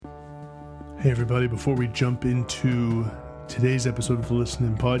Hey everybody, before we jump into today's episode of the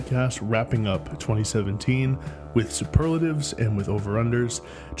Listening Podcast, wrapping up 2017 with Superlatives and with Over-Unders,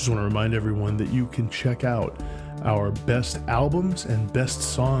 just want to remind everyone that you can check out our best albums and best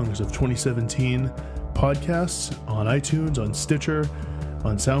songs of 2017 podcasts on iTunes, on Stitcher,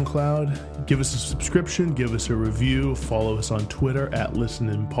 on SoundCloud. Give us a subscription, give us a review, follow us on Twitter at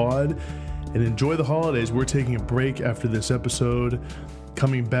ListeningPod, and enjoy the holidays. We're taking a break after this episode,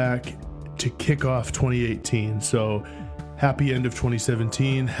 coming back to kick off 2018. So happy end of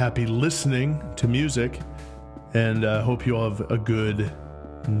 2017, happy listening to music, and hope you all have a good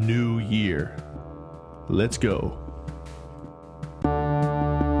new year. Let's go.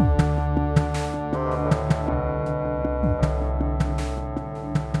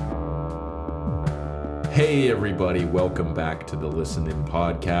 Hey everybody, welcome back to the Listening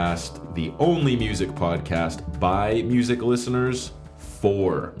Podcast, the only music podcast by music listeners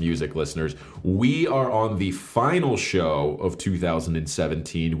for music listeners. We are on the final show of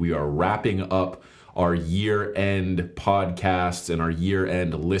 2017. We are wrapping up our year-end podcasts and our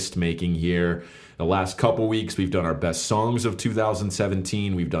year-end list-making year. The last couple weeks, we've done our best songs of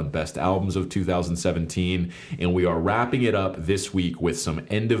 2017. We've done best albums of 2017. And we are wrapping it up this week with some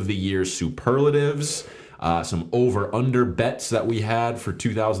end-of-the-year superlatives, some over-under bets that we had for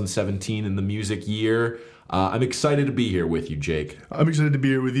 2017 in the music year. I'm excited to be here with you, Jake. I'm excited to be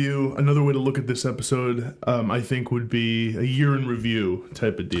here with you. Another way to look at this episode, I think, would be a year in review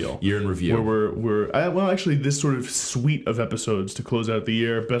type of deal. Year in review. Where actually, this sort of suite of episodes to close out the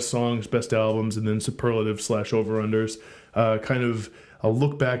year, best songs, best albums, and then superlative / over-unders, kind of a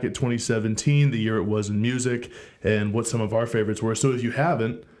look back at 2017, the year it was in music, and what some of our favorites were. So if you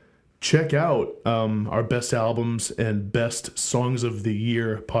haven't, check out our best albums and best songs of the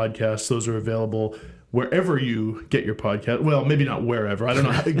year podcasts. Those are available wherever you get your podcast. Well, maybe not wherever. I don't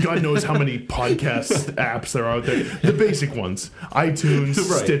know. God knows how many podcast apps there are out there. The basic ones. iTunes,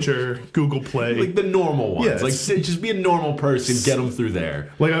 right. Stitcher, Google Play. Like the normal ones. Yeah, like just be a normal person, get them through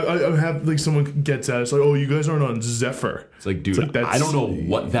there. Like I have, like someone gets at it, it's like, oh, you guys aren't on Zephyr. It's like, dude, I don't know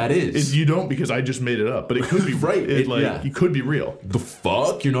what that is. You don't, because I just made it up. But it could be right. It could be real. The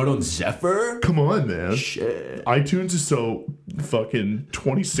fuck? You're not on Zephyr? Come on, man. Shit. iTunes is so fucking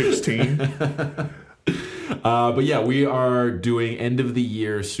 2016. But yeah, we are doing end of the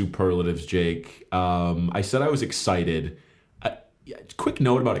year superlatives, Jake. I said I was excited. Quick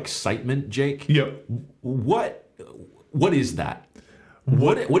note about excitement, Jake. Yep. What is that?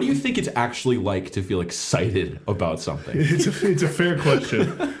 What do you think it's actually like to feel excited about something? It's a fair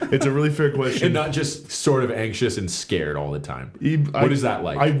question. It's a really fair question. And not just sort of anxious and scared all the time. What is that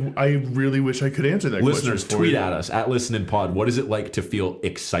like? I really wish I could answer that question. Listeners, tweet at us, at ListeningPod. What is it like to feel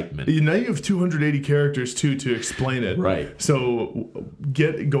excitement? Now you have 280 characters, too, to explain it. Right. So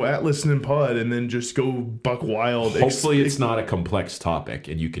go at ListeningPod and then just go buck wild. Hopefully it's not a complex topic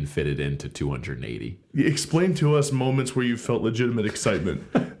and you can fit it into 280. Explain to us moments where you felt legitimate excitement.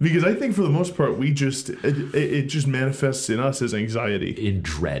 Because I think for the most part, it just manifests in us as anxiety. In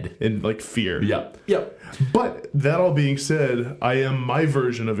dread. And like fear. Yep. But that all being said, I am my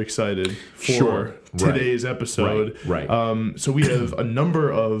version of excited for today's episode. Right. So we have a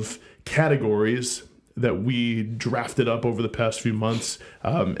number of categories that we drafted up over the past few months,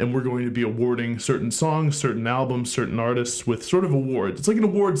 and we're going to be awarding certain songs, certain albums, certain artists with sort of awards. It's like an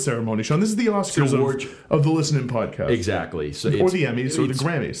award ceremony, Sean. This is the Oscars of the Listening Podcast. Exactly. So or the Emmys or the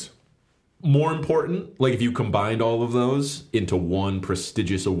Grammys. More important, like if you combined all of those into one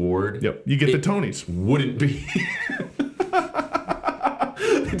prestigious award. Yep. You get the Tonys. Wouldn't be...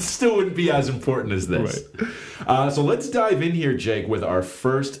 It still wouldn't be as important as this. Right. So let's dive in here, Jake, with our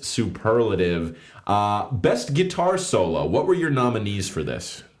first superlative. Best guitar solo. What were your nominees for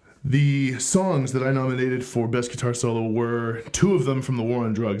this? The songs that I nominated for Best Guitar Solo were two of them from The War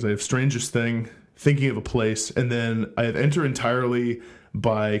on Drugs. I have Strangest Thing, Thinking of a Place, and then I have Enter Entirely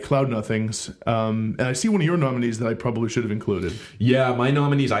by Cloud Nothings. And I see one of your nominees that I probably should have included. Yeah, my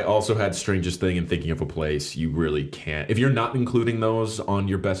nominees, I also had Strangest Thing and Thinking of a Place. You really can't. If you're not including those on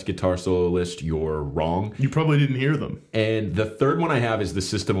your best guitar solo list, you're wrong. You probably didn't hear them. And the third one I have is The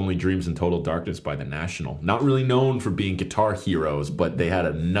System Only Dreams in Total Darkness by The National. Not really known for being guitar heroes, but they had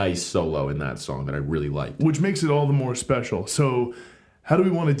a nice solo in that song that I really liked. Which makes it all the more special. So how do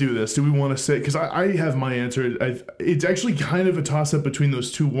we want to do this? Do we want to say... Because I have my answer. It's actually kind of a toss-up between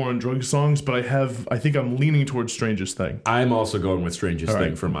those two War on Drugs songs, but I think I'm leaning towards Strangest Thing. I'm also going with Strangest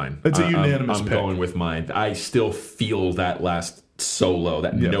Thing for mine. It's a unanimous I'm pick. going with mine. I still feel that last solo,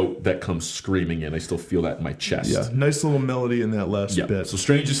 that note that comes screaming in. I still feel that in my chest. Yeah, nice little melody in that last bit. So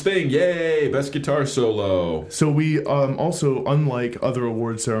Strangest Thing, yay, best guitar solo. So we also, unlike other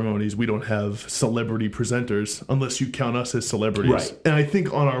award ceremonies, we don't have celebrity presenters unless you count us as celebrities. Right. And I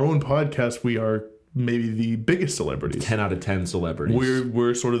think on our own podcast, we are maybe the biggest celebrities. 10 out of 10 celebrities.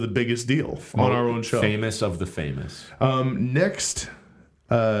 We're sort of the biggest deal on our own show. Famous of the famous. Next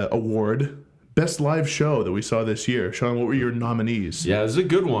award, best live show that we saw this year. Sean, what were your nominees? Yeah, this is a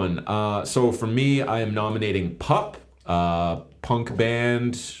good one. So for me, I am nominating Pup, punk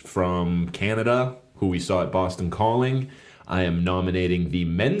band from Canada, who we saw at Boston Calling. I am nominating the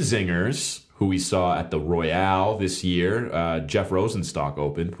Menzingers, who we saw at the Royale this year. Jeff Rosenstock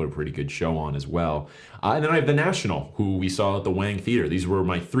opened, put a pretty good show on as well. And then I have the National, who we saw at the Wang Theater. These were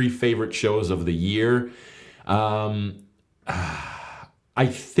my 3 favorite shows of the year. I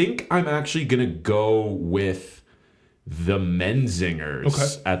think I'm actually going to go with the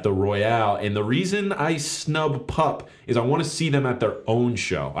Menzingers at the Royale. And the reason I snub Pup is I want to see them at their own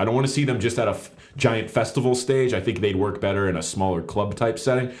show. I don't want to see them just at a giant festival stage. I think they'd work better in a smaller club type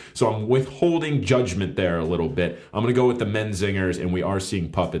setting. So I'm withholding judgment there a little bit. I'm going to go with the Menzingers, and we are seeing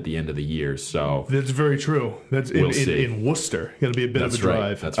Pup at the end of the year. So that's very true. That's in Worcester. Going to be a bit of a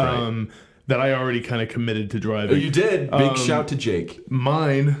drive. That's right. That I already kind of committed to driving. Oh, you did? Big shout to Jake.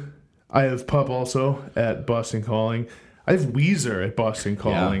 Mine, I have Pup also at Boston Calling. I have Weezer at Boston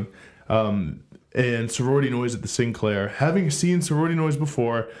Calling. And Sorority Noise at the Sinclair. Having seen Sorority Noise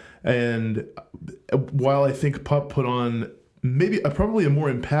before, and while I think Pup put on probably a more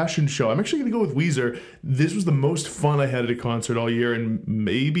impassioned show, I'm actually going to go with Weezer. This was the most fun I had at a concert all year and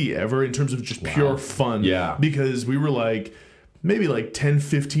maybe ever in terms of just pure fun. Yeah. Because we were maybe 10,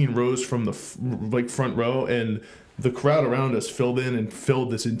 15 rows from the front row, and the crowd around us filled in and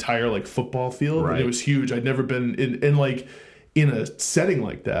filled this entire football field. Right. And it was huge. I'd never been in a setting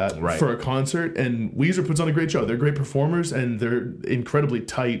like that for a concert, and Weezer puts on a great show. They're great performers, and they're incredibly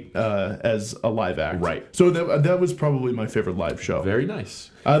tight as a live act. Right. So that was probably my favorite live show. Very nice.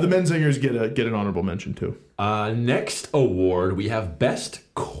 The Menzingers get an honorable mention too. Next award, we have Best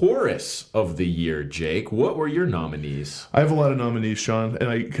Chorus of the Year. Jake, what were your nominees? I have a lot of nominees, Sean, and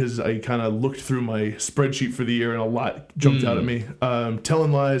because I kind of looked through my spreadsheet for the year, and a lot jumped out at me.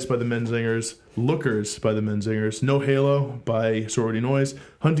 Telling Lies by the Menzingers, Lookers by the Menzingers, No Halo by Sorority Noise,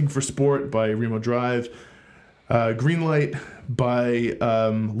 Hunting for Sport by Remo Drive, Greenlight by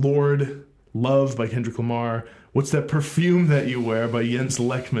Lord, Love by Kendrick Lamar, What's That Perfume That You Wear by Jens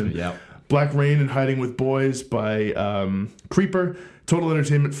Lekman, Yep. Black Rain and Hiding with Boys by Creeper, Total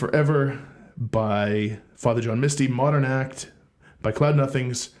Entertainment Forever by Father John Misty, Modern Act by Cloud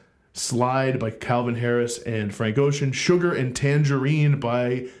Nothings, Slide by Calvin Harris and Frank Ocean, Sugar and Tangerine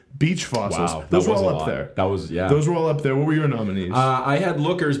by Beach Fossils. Wow, those were all up there. Those were all up there. What were your nominees? I had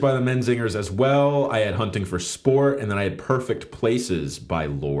Lookers by the Menzingers as well. I had Hunting for Sport, and then I had Perfect Places by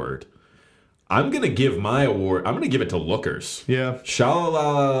Lord. I'm going to give my award, I'm going to give it to Lookers. Yeah.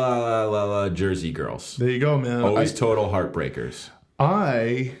 Sha-la-la-la-la-la-la, Jersey Girls. There you go, man. Always total heartbreakers.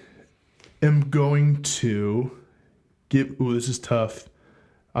 I am going to give... Ooh, this is tough.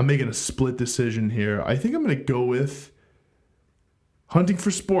 I'm making a split decision here. I think I'm going to go with Hunting for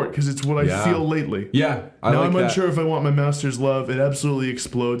Sport because it's what I feel lately. Yeah, I'm unsure if I want my Master's Love. It absolutely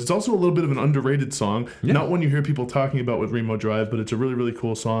explodes. It's also a little bit of an underrated song. Yeah. Not one you hear people talking about with Remo Drive, but it's a really, really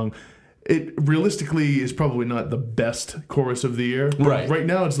cool song. It realistically is probably not the best chorus of the year. But right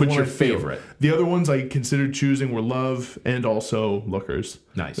now, it's the one your I feel. favorite. The other ones I considered choosing were Love and also Lookers.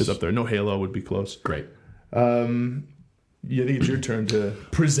 Nice. Is up there. No Halo would be close. Great. Yeah, I think it's your turn to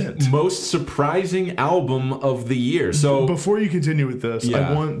present. Most surprising album of the year. So before you continue with this,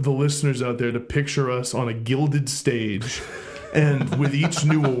 I want the listeners out there to picture us on a gilded stage, and with each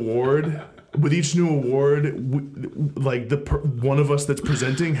new award, one of us that's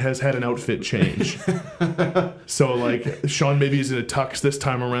presenting has had an outfit change. So Sean maybe is in a tux this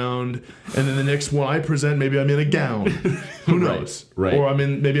time around, and then the next one I present, maybe I'm in a gown. Who knows? Right. Or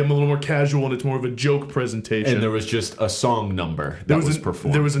maybe I'm a little more casual and it's more of a joke presentation. And there was just a song number that was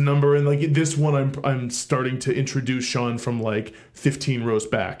performed. There was a number, and this one I'm starting to introduce Sean from 15 rows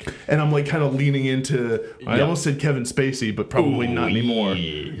back, and I'm kind of leaning into. I almost said Kevin Spacey, but probably not anymore.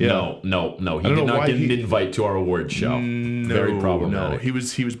 Yeah. No. He did not get an invite to our award show. Very problematic. No,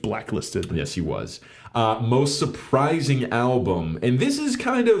 he was blacklisted. Yes, he was. Most surprising album, and this is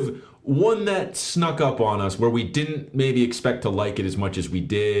kind of one that snuck up on us where we didn't maybe expect to like it as much as we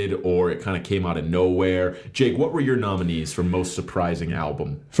did, or it kind of came out of nowhere. Jake, what were your nominees for most surprising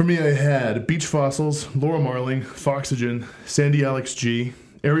album? For me, I had Beach Fossils, Laura Marling, Foxygen, Sandy Alex G,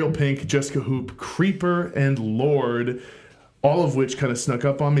 Ariel Pink, Jessica Hoop, Creeper, and Lord. all of which kind of snuck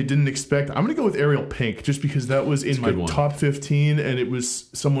up on me. Didn't expect. I'm going to go with Ariel Pink just because that was in my top 15, and it was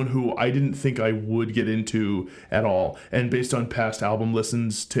someone who I didn't think I would get into at all. And based on past album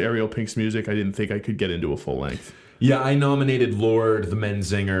listens to Ariel Pink's music, I didn't think I could get into a full length. Yeah, I nominated Lorde, The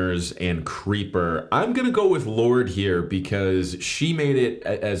Menzingers, and Creeper. I'm going to go with Lorde here because she made it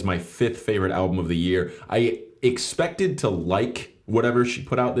as my 5th favorite album of the year. I expected to like whatever she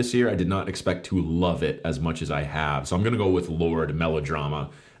put out this year. I did not expect to love it as much as I have. So I'm going to go with Lorde, Melodrama,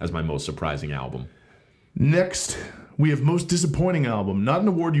 as my most surprising album. Next, we have most disappointing album. Not an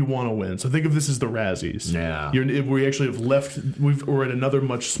award you want to win. So think of this as the Razzies. Yeah. We actually have left. We're at another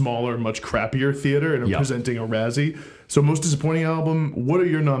much smaller, much crappier theater and are presenting a Razzie. So most disappointing album. What are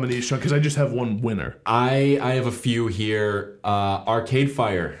your nominees, Sean? Because I just have one winner. I have a few here. Arcade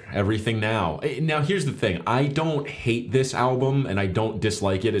Fire, Everything Now. Now here's the thing. I don't hate this album and I don't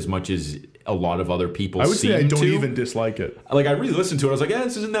dislike it as much as a lot of other people seem to. I would say I don't even dislike it. Like, I really listened to it. I was like,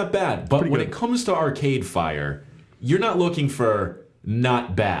 this isn't that bad. But when it comes to Arcade Fire, you're not looking for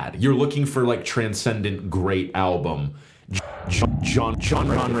not bad. You're looking for, like, transcendent great album.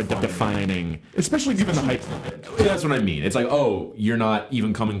 Genre defining. Especially given the hype. That's what I mean. It's like, you're not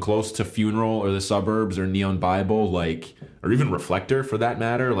even coming close to Funeral or The Suburbs or Neon Bible, like, or even Reflector for that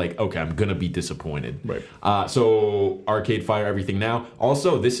matter. Like, okay, I'm gonna be disappointed. Right. So Arcade Fire, Everything Now.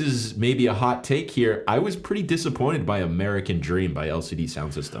 Also, this is maybe a hot take here. I was pretty disappointed by American Dream by LCD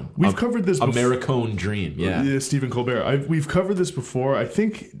Sound System. We've covered this before. Americone Dream, yeah. Stephen Colbert. We've covered this before. I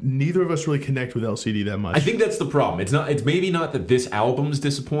think neither of us really connect with LCD that much. I think that's the problem. It's maybe not that this album's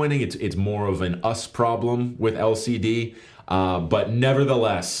disappointing. It's more of an us problem with LCD. But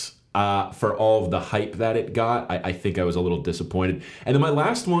nevertheless, for all of the hype that it got, I think I was a little disappointed. And then my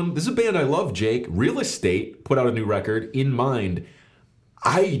last one, this is a band I love, Jake. Real Estate put out a new record, In Mind.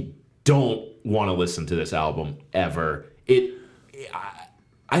 I don't want to listen to this album ever.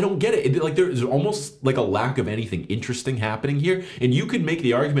 I don't get it. Like, there's almost like a lack of anything interesting happening here. And you could make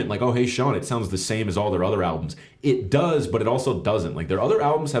the argument like, oh, hey, Sean, it sounds the same as all their other albums. It does, but it also doesn't. Like, their other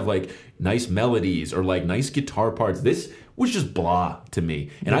albums have, like, nice melodies or, like, nice guitar parts. This was just blah to me.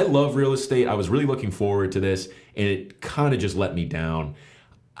 And I love Real Estate. I was really looking forward to this, and it kind of just let me down.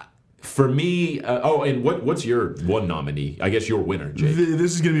 For me, and what's your one nominee? I guess your winner, Jake.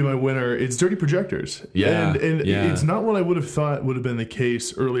 This is going to be my winner. It's Dirty Projectors. Yeah. And it's not what I would have thought would have been the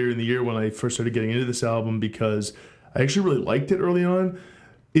case earlier in the year when I first started getting into this album, because I actually really liked it early on.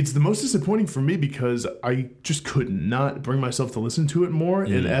 It's the most disappointing for me because I just could not bring myself to listen to it more.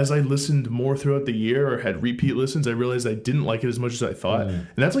 And as I listened more throughout the year or had repeat listens, I realized I didn't like it as much as I thought. And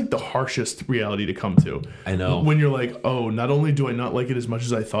that's like the harshest reality to come to. I know. When you're like, not only do I not like it as much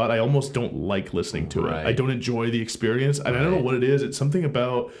as I thought, I almost don't like listening to it. I don't enjoy the experience. And I don't know what it is. It's something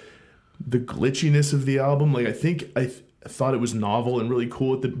about the glitchiness of the album. Like, I think I thought it was novel and really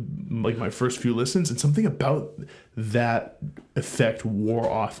cool at my first few listens, and something about that effect wore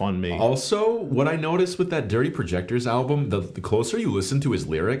off on me. Also, what I noticed with that Dirty Projectors album, the closer you listen to his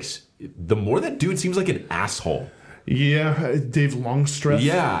lyrics, the more that dude seems like an asshole. Yeah, Dave Longstreth.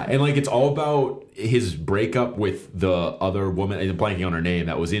 Yeah, and like it's all about his breakup with the other woman, I'm blanking on her name,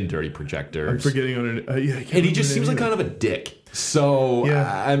 that was in Dirty Projectors. I'm forgetting on her name. And he just seems like kind of a dick. So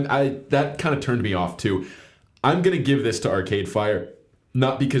that kind of turned me off too. I'm going to give this to Arcade Fire,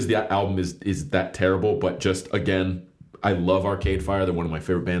 not because the album is that terrible, but just, again, I love Arcade Fire. They're one of my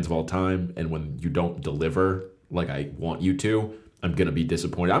favorite bands of all time, and when you don't deliver like I want you to, I'm going to be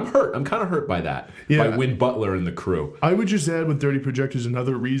disappointed. I'm hurt. I'm kind of hurt by that, by Win Butler and the crew. I would just add with Dirty Projectors,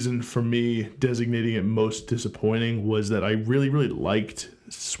 another reason for me designating it most disappointing was that I really, really liked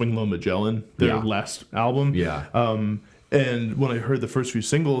Swing Low Magellan, their last album. Yeah. And when I heard the first few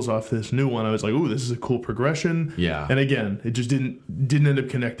singles off this new one, I was like, ooh, this is a cool progression. Yeah. And again, it just didn't end up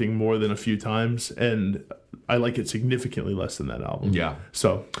connecting more than a few times. And I like it significantly less than that album. Yeah.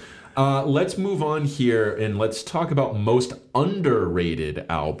 So let's move on here and let's talk about most underrated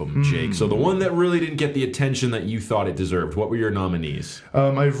album, Jake. So the one that really didn't get the attention that you thought it deserved. What were your nominees?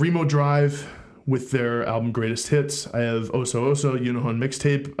 I have Remo Drive with their album Greatest Hits. I have Oso Oso, Unihon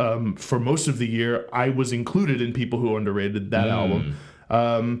Mixtape. For most of the year, I was included in people who underrated that album.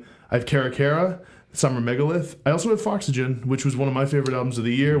 I have Kara Kara, Summer Megalith. I also have Foxygen, which was one of my favorite albums of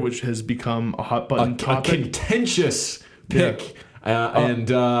the year, which has become a hot button topic. A contentious pick. And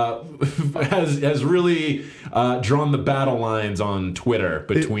has really drawn the battle lines on Twitter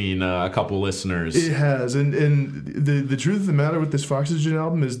between a couple listeners. It has. And the truth of the matter with this Foxygen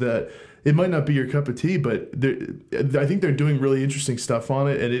album is that it might not be your cup of tea, but I think they're doing really interesting stuff on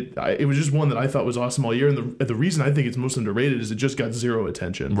it, and it was just one that I thought was awesome all year. And the reason I think it's most underrated is it just got zero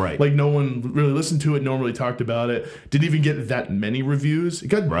attention. Right. Like no one really listened to it, no one really talked about it. Didn't even get that many reviews. It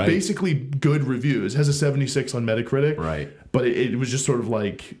got basically good reviews. It has a 76 on Metacritic. Right. But it was just sort of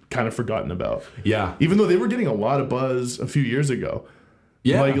like kind of forgotten about. Yeah. Even though they were getting a lot of buzz a few years ago.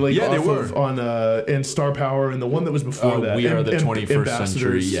 Yeah, they were on and Star Power and the one that was before that. We Are the 21st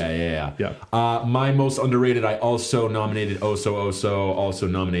Century. Yeah. My most underrated, I also nominated Oso Oso, also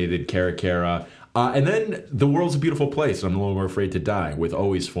nominated Cara Cara. And then The World's a Beautiful Place, I'm No Longer Afraid to Die, with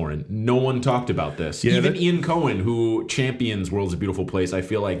Always Foreign. No one talked about this. Yeah, Even Ian Cohen, who champions World's a Beautiful Place, I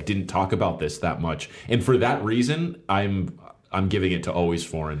feel like didn't talk about this that much. And for that reason, I'm giving it to Always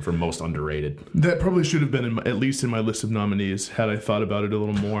Foreign for most underrated. That probably should have been at least in my list of nominees had I thought about it a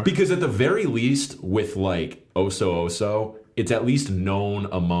little more. Because at the very least, with like Oso Oso, it's at least known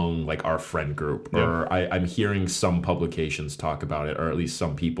among like our friend group. Yeah. Or I'm hearing some publications talk about it, or at least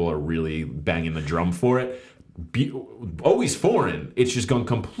some people are really banging the drum for it. Always Foreign, it's just gone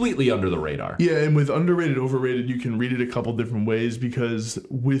completely under the radar. Yeah, and with underrated, overrated, you can read it a couple different ways, because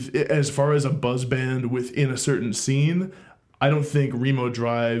with as far as a buzz band within a certain scene, I don't think Remo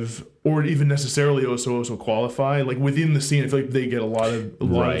Drive or even necessarily Oso Oso qualify. Like within the scene, I feel like they get a lot of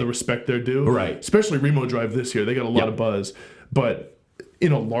the respect they're due. Right. Especially Remo Drive this year, they got a lot of buzz. But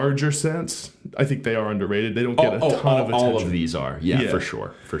in a larger sense, I think they are underrated. They don't get a ton of attention. All of these are,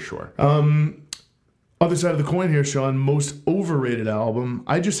 for sure. Other side of the coin here, Sean, most overrated album.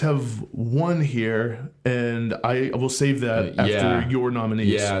 I just have one here, and I will save that after your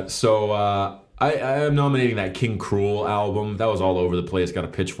nominees. Yeah, so I am nominating that King Cruel album. That was all over the place. Got a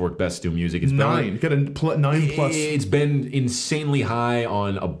Pitchfork Best New Music. It's got a 9+. It's been insanely high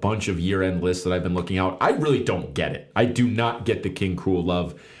on a bunch of year-end lists that I've been looking out. I really don't get it. I do not get the King Cruel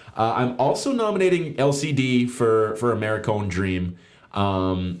love. I'm also nominating LCD for Americone Dream.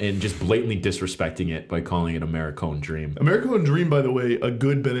 And just blatantly disrespecting it by calling it Americone Dream. Americone Dream, by the way, a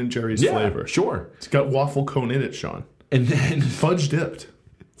good Ben & Jerry's flavor. Sure. It's got waffle cone in it, Sean. And then fudge dipped.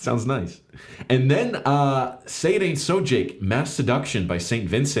 Sounds nice. And then Say It Ain't So, Jake, Mass Seduction by St.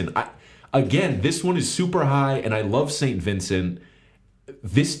 Vincent. Again, this one is super high, and I love St. Vincent.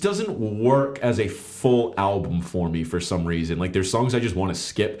 This doesn't work as a full album for me for some reason. Like, there's songs I just want to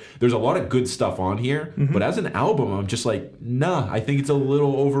skip. There's a lot of good stuff on here, but as an album, I'm just like, nah, I think it's a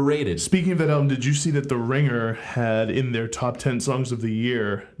little overrated. Speaking of that album, did you see that The Ringer had in their top 10 songs of the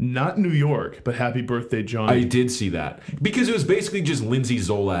year, not New York, but Happy Birthday, Johnny? I did see that. Because it was basically just Lindsay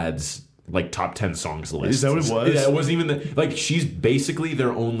Zolad's like top 10 songs list. Is that what it was? Yeah, it wasn't even like she's basically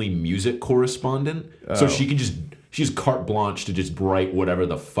their only music correspondent. So she can just... She's carte blanche to just write whatever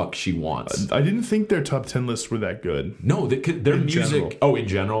the fuck she wants. I didn't think their top 10 lists were that good. No, their music... General. Oh, in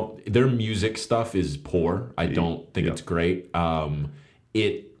general. Their music stuff is poor. I don't think it's great.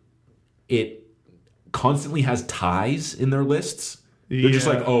 It constantly has ties in their lists. They're just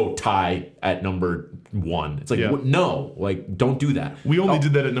like, tie at number 1. It's like, no, like, don't do that. We only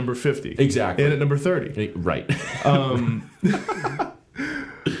did that at number 50. Exactly. And at number 30. Right.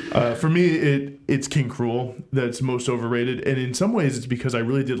 For me, it's King Cruel that's most overrated, and in some ways, it's because I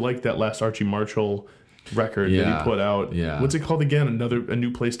really did like that last Archie Marshall record that he put out. Yeah. What's it called again? A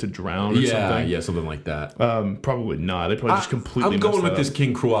New Place to Drown or something? Yeah, something like that. Probably not. I probably just completely. I'm going with this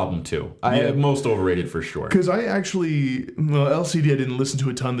King Cruel album too. Most overrated for sure. Because I actually, LCD I didn't listen to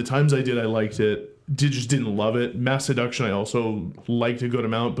a ton. The times I did, I liked it. Just didn't love it. Mass Seduction I also liked a good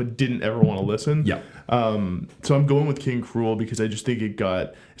amount, but didn't ever want to listen. Yeah. So I'm going with King Cruel because I just think it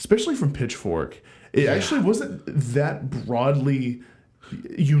got, especially from Pitchfork, it actually wasn't that broadly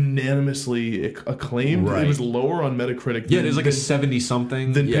unanimously acclaimed. Right. It was lower on Metacritic. There's like a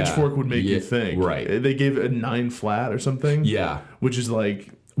 70-something. Than Pitchfork would make you think. Right. They gave it a 9 flat or something. Yeah. Which is like...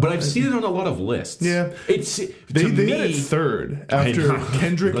 But I've seen it on a lot of lists. Yeah. They had it third after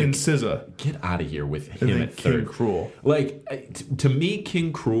Kendrick and SZA. Get out of here with him at third. King Cruel. Like, to me,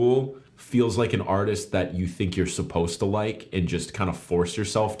 King Cruel feels like an artist that you think you're supposed to like and just kind of force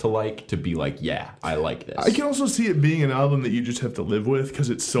yourself to like, to be like, yeah, I like this. I can also see it being an album that you just have to live with because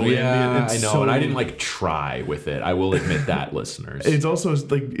it's so ambient. I know, and I didn't like try with it. I will admit that, listeners. It's also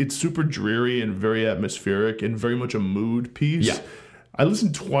like it's super dreary and very atmospheric and very much a mood piece. Yeah. I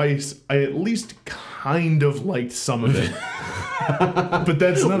listened twice. I at least kind of liked some of it. But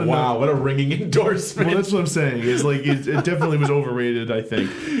that's not enough. Wow, what a ringing endorsement. Well, that's what I'm saying. It's like it definitely was overrated, I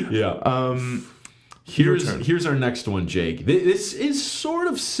think. Yeah. Here's our next one, Jake. This is sort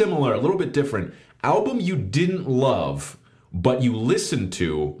of similar, a little bit different. Album you didn't love, but you listened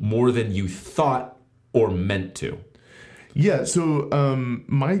to more than you thought or meant to. Yeah, so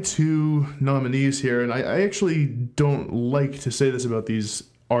my two nominees here, and I actually don't like to say this about these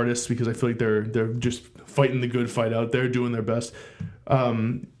artists because I feel like they're just fighting the good fight out there, doing their best.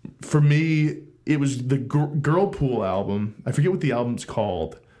 For me, it was the Girlpool album. I forget what the album's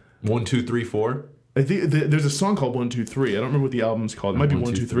called. 1, 2, 3, 4. I think there's a song called 1, 2, 3. I don't remember what the album's called. It might be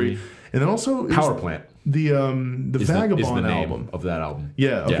 1, 2, 3. And then also Power Plant. The Vagabond is the name album of that album.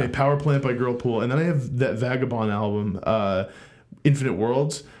 Yeah, okay. Yeah. Power Plant by Girlpool, and then I have that Vagabond album, Infinite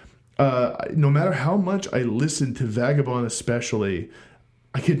Worlds. No matter how much I listened to Vagabond, especially,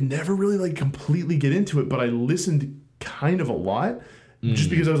 I could never really like completely get into it, but I listened kind of a lot.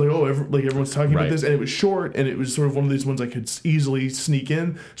 Just because I was like, everyone's talking about this, and it was short, and it was sort of one of these ones I could easily sneak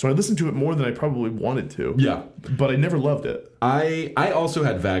in. So I listened to it more than I probably wanted to. Yeah, but I never loved it. I also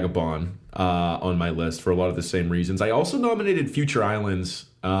had Vagabond on my list for a lot of the same reasons. I also nominated Future Islands.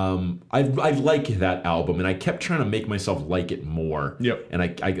 I like that album, and I kept trying to make myself like it more. Yep. And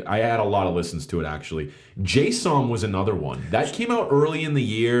I had a lot of listens to it, actually. J-Som was another one. That came out early in the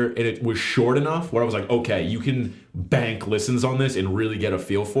year, and it was short enough where I was like, okay, you can bank listens on this and really get a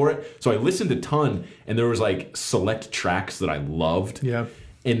feel for it. So I listened a ton, and there was like select tracks that I loved. Yeah.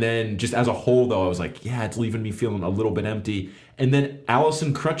 And then just as a whole, though, I was like, yeah, it's leaving me feeling a little bit empty. And then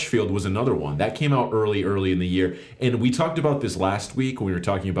Alison Crutchfield was another one. That came out early in the year. And we talked about this last week when we were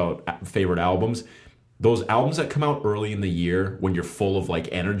talking about favorite albums. Those albums that come out early in the year when you're full of like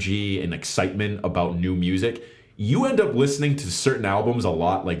energy and excitement about new music, you end up listening to certain albums a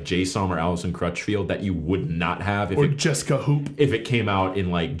lot, like J-Som or Alison Crutchfield, that you would not have if Jessica Hoop if it came out in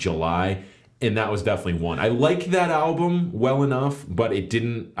like July. And that was definitely one. I like that album well enough, but I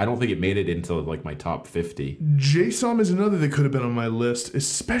don't think it made it into like my top 50. J-Som is another that could have been on my list,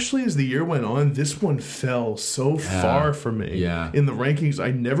 especially as the year went on. This one fell so far for me in the rankings. I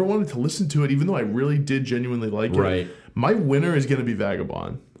never wanted to listen to it, even though I really did genuinely like it. My winner is going to be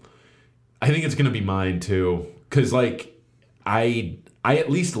Vagabond. I think it's going to be mine too. Because like, I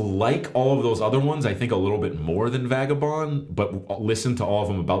at least like all of those other ones, I think a little bit more than Vagabond, but listen to all of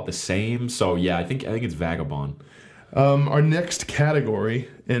them about the same. So yeah, I think it's Vagabond. Our next category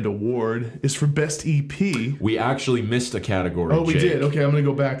and award is for Best EP. We actually missed a category, Oh, we Jake. did? Okay, I'm going to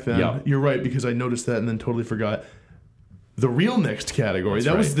go back then. Yep. You're right, because I noticed that and then totally forgot. The real next category.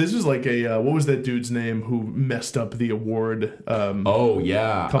 This was like a what was that dude's name who messed up the award? A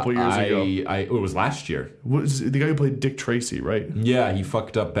couple years ago. It was last year. Was the guy who played Dick Tracy, right? Yeah, he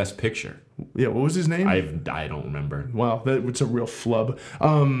fucked up Best Picture. Yeah, what was his name? I don't remember. Wow, that's a real flub.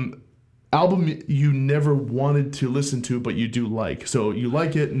 Album you never wanted to listen to, but you do like. So you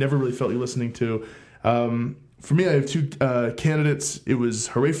like it, never really felt you listening to. For me, I have two candidates. It was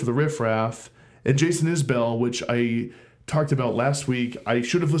Hooray for the Riff Raff and Jason Isbell, which I talked about last week. I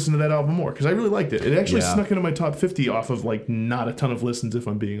should have listened to that album more because I really liked it. It actually snuck into my top 50 off of like not a ton of listens, if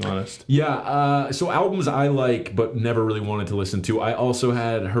I'm being honest. Yeah, so albums I like but never really wanted to listen to. I also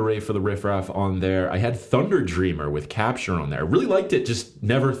had Hooray for the Riff Raff on there. I had Thunder Dreamer with Capture on there. I really liked it, just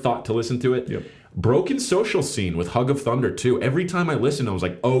never thought to listen to it. Yep. Broken Social Scene with Hug of Thunder too. Every time I listened, I was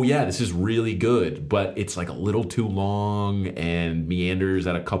like, oh yeah, this is really good, but it's like a little too long and meanders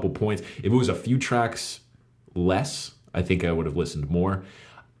at a couple points. If it was a few tracks less, I think I would have listened more.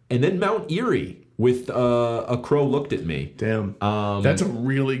 And then Mount Erie with A Crow Looked at Me. Damn. That's a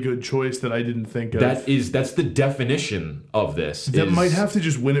really good choice that I didn't think of. That's the definition of this. That might have to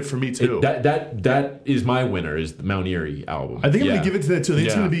just win it for me too. That is my winner, is the Mount Erie album. I think I'm going to give it to that too. I think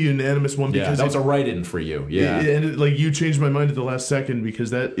it's going to be a unanimous one because that was a write-in for you. Yeah. And like you changed my mind at the last second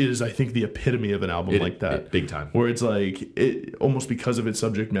because that is, I think, the epitome of an album like that. Big time. Where it's like, almost because of its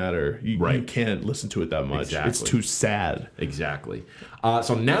subject matter, you can't listen to it that much. Exactly. It's too sad. Exactly.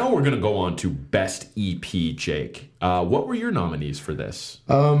 So now we're going to go on to Best EP, Jake. What were your nominees for this?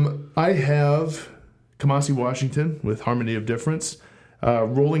 I have Kamasi Washington with Harmony of Difference,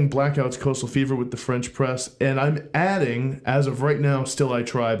 Rolling Blackouts Coastal Fever with the French Press, and I'm adding, as of right now, Still I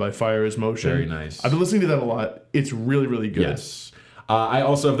Try by Fire is Motion. Very nice. I've been listening to that a lot. It's really, really good. Yes. I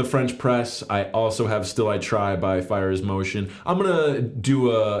also have the French Press. I also have Still I Try by Fire is Motion. I'm going to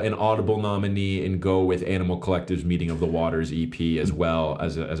do an Audible nominee and go with Animal Collective's Meeting of the Waters EP as well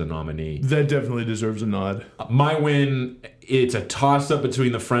as a nominee. That definitely deserves a nod. My win, it's a toss-up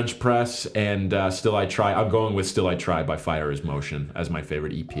between the French Press and Still I Try. I'm going with Still I Try by Fire is Motion as my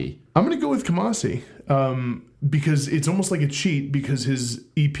favorite EP. I'm going to go with Kamasi. Because it's almost like a cheat because his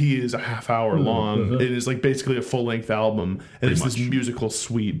EP is a half hour long. It is like basically a full length album, and it's this musical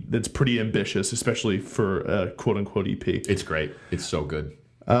suite that's pretty ambitious, especially for a quote unquote EP. It's great. It's so good.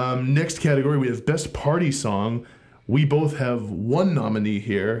 Next category, we have Best Party Song. We both have one nominee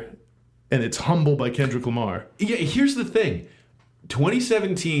here. and it's Humble by Kendrick Lamar. Yeah, here's the thing.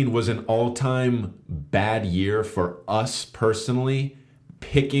 2017 was an all-time bad year for us personally,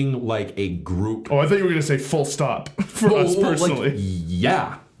 picking like a group. Oh, I thought you were going to say full stop for us personally. Like,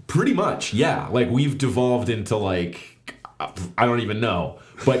 yeah, pretty much. Yeah, like we've devolved into like, I don't even know.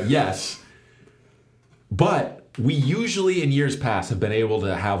 But yes. But we usually in years past have been able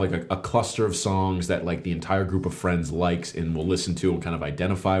to have like a cluster of songs that like the entire group of friends likes and will listen to and kind of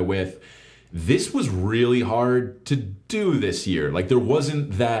identify with. This was really hard to do this year. Like there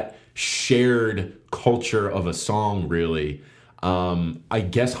wasn't that shared culture of a song really. I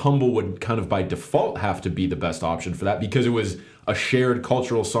guess Humble would kind of by default have to be the best option for that because it was a shared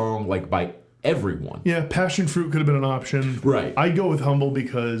cultural song like by everyone. Yeah, Passion Fruit could have been an option. Right. I go with Humble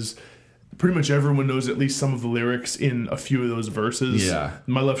because pretty much everyone knows at least some of the lyrics in a few of those verses. Yeah.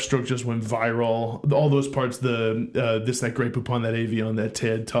 My Left Stroke just went viral. All those parts, the this, that, great poop on that AV on that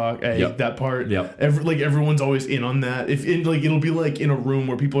TED talk, that part. Yep. Everyone's always in on that. It'll be like in a room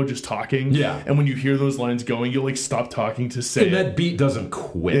where people are just talking. Yeah. And when you hear those lines going, you'll like stop talking to say and it. that beat doesn't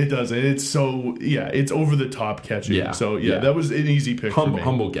quit. It doesn't. It's so, it's over the top catchy. Yeah. So, that was an easy pick for me.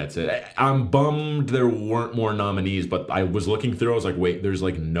 Humble gets it. I'm bummed there weren't more nominees, but I was looking through, I was like, wait, there's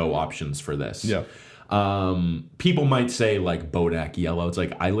like no options for this. Yeah. People might say like Bodak Yellow. It's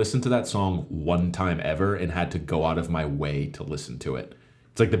like I listened to that song one time ever and had to go out of my way to listen to it.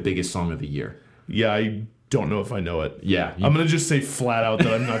 It's like the biggest song of the year. Yeah, I don't know if I know it. Yeah. I'm going to just say flat out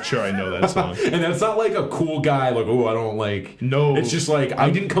that I'm not sure I know that song. And that's not like a cool guy, like, oh, I don't like... No. It's just like,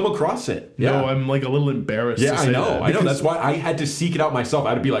 I didn't come across it. Yeah. No, I'm like a little embarrassed yeah, to say I know. that. I know. That's why I had to seek it out myself. I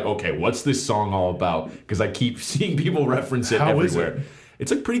had to be like, okay, what's this song all about? Because I keep seeing people reference it everywhere. Is it?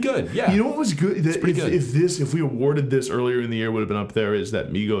 It's like pretty good, yeah. You know what was good? It's pretty good. If we awarded this earlier in the year, would have been up there. Is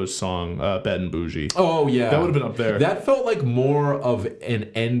that Migos song, Bad and Bougie? Oh yeah, that would have been up there. That felt like more of an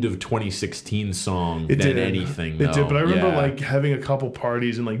end of 2016 song than anything. It did, but I remember like having a couple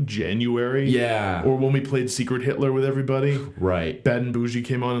parties in like January. Yeah, or when we played Secret Hitler with everybody. Right. Bad and Bougie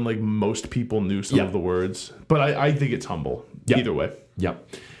came on, and like most people knew some of the words. But I think it's Humble. Either way. Yep.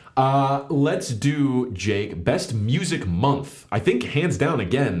 Let's do, Jake, best music month. I think hands down,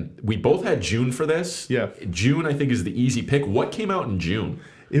 again, we both had June for this. Yeah. June, I think, is the easy pick. What came out in June?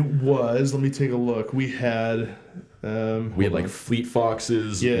 It was, let me take a look. We had like Fleet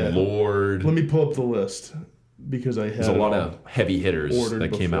Foxes, Yeah. Lord. Let me pull up the list because I had There's a lot of heavy hitters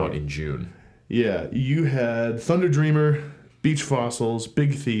that came before. out in June. Yeah, you had Thunder Dreamer, Beach Fossils,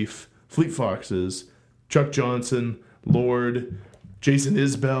 Big Thief, Fleet Foxes, Chuck Johnson, Lord, Jason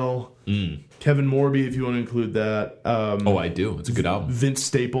Isbell, Kevin Morby, if you want to include that. I do. It's a good album. Vince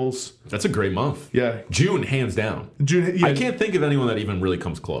Staples. That's a great month. Yeah. June, hands down. June. Yeah. I can't think of anyone that even really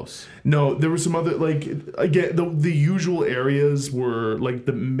comes close. No, there were some other, like, again, the usual areas were, like,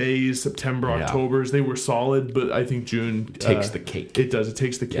 the Mays, September, Octobers. They were solid, but I think June... takes the cake. It does. It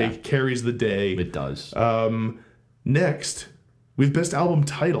takes the cake, carries the day. It does. Next, we have Best Album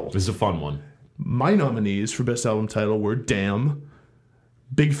Title. This is a fun one. My nominees for Best Album Title were Damn,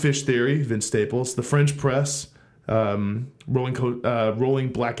 Big Fish Theory, Vince Staples, The French Press, Rolling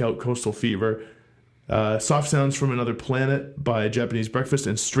Blackout Coastal Fever, Soft Sounds from Another Planet by Japanese Breakfast,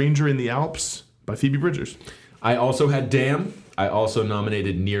 and Stranger in the Alps by Phoebe Bridgers. I also had Damn. I also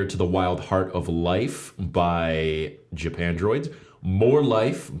nominated Near to the Wild Heart of Life by Japandroids. More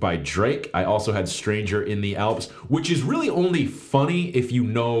Life by Drake. I also had Stranger in the Alps, which is really only funny if you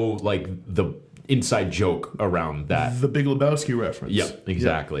know like the inside joke around that. The Big Lebowski reference. Yep,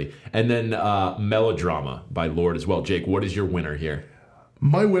 exactly. Yep. And then Melodrama by Lord as well. Jake, what is your winner here?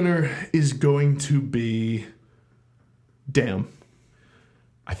 My winner is going to be Damn.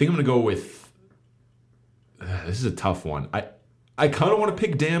 I think I'm going to go with... this is a tough one. I kind of want to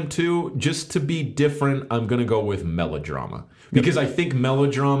pick Damn too. Just to be different, I'm going to go with Melodrama. Because I think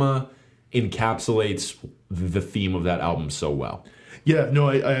Melodrama encapsulates the theme of that album so well. Yeah, no,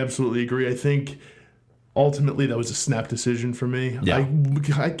 I absolutely agree. I think ultimately that was a snap decision for me. Yeah.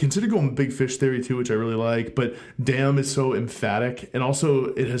 I consider going Big Fish Theory too, which I really like, but Damn is so emphatic, and also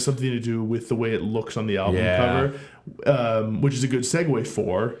it has something to do with the way it looks on the album cover, which is a good segue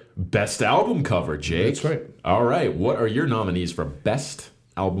for... Best album cover, Jake. That's right. All right, what are your nominees for Best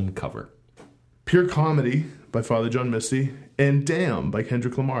Album Cover? Pure Comedy by Father John Misty, and Damn by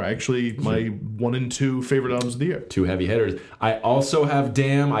Kendrick Lamar. Actually, my 1 and 2 favorite albums of the year. Two heavy hitters. I also have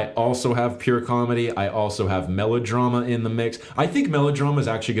Damn. I also have Pure Comedy. I also have Melodrama in the mix. I think Melodrama is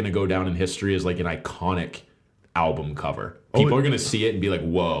actually going to go down in history as like an iconic album cover. People are going to see it and be like,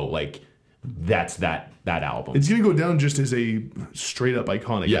 whoa, like that's that album. It's going to go down just as a straight up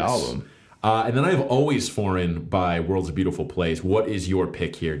iconic album. And then I have Always Foreign by World's a Beautiful Place. What is your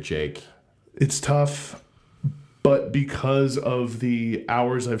pick here, Jake? It's tough, but because of the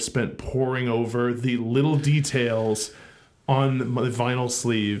hours I've spent poring over the little details on my vinyl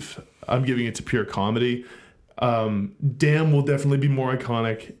sleeve, I'm giving it to Pure Comedy. Damn will definitely be more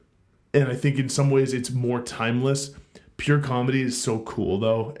iconic, and I think in some ways it's more timeless. Pure Comedy is so cool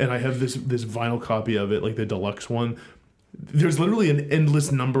though, and I have this vinyl copy of it, like the deluxe one. There's literally an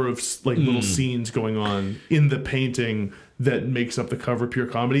endless number of like little scenes going on in the painting that makes up the cover Pure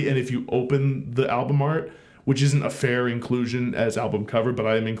Comedy, and if you open the album art, which isn't a fair inclusion as album cover, but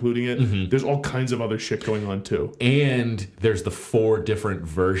I am including it, there's all kinds of other shit going on too. And there's the 4 different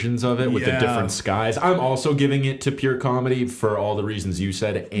versions of it with the different skies. I'm also giving it to Pure Comedy for all the reasons you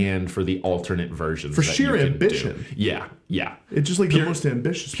said and for the alternate versions. For sheer ambition. Yeah. It's just like the most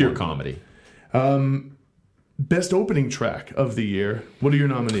ambitious Pure one. Comedy. Best opening track of the year. What are your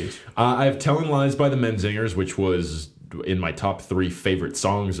nominees? I have Telling Lies by the Menzingers, which was in my top 3 favorite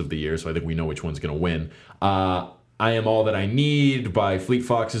songs of the year, so I think we know which one's going to win. I Am All That I Need by Fleet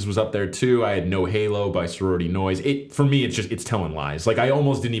Foxes was up there too. I had No Halo by Sorority Noise. For me, it's Telling Lies. Like, I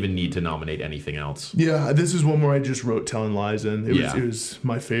almost didn't even need to nominate anything else. Yeah, this is one where I just wrote Telling Lies in. It was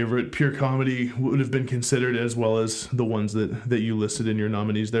my favorite. Pure Comedy would have been considered as well as the ones that you listed in your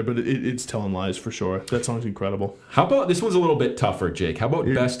nominees there, but it's Telling Lies for sure. That song's incredible. How about, this one's a little bit tougher, Jake. How about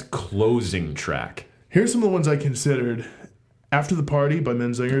Best Closing Track? Here's some of the ones I considered. After the Party by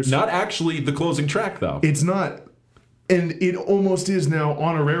Menzingers. Not actually the closing track, though. It's not. And it almost is now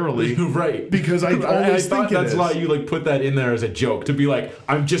honorarily. Right. Because I always think that's why you like put that in there as a joke, to be like,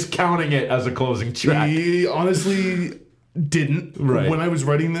 I'm just counting it as a closing track. He honestly didn't. Right. When I was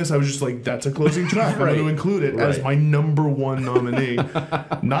writing this, I was just like, that's a closing track. I'm going to include it as my number 1 nominee.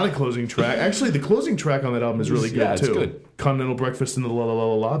 Not a closing track. Actually, the closing track on that album is really good, too. It's good. Continental Breakfast in the La La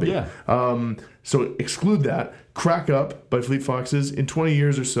La Lobby. Yeah. So exclude that. Crack Up by Fleet Foxes. In 20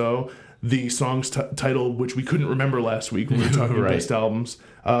 years or so, the song's title, which we couldn't remember last week when we were talking about best albums.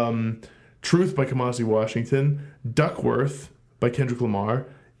 Truth by Kamasi Washington. Duckworth by Kendrick Lamar.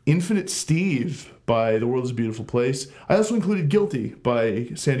 Infinite Steve by The World is a Beautiful Place. I also included Guilty by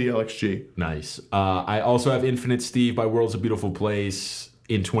Sandy LXG. Nice. I also have Infinite Steve by World's a Beautiful Place.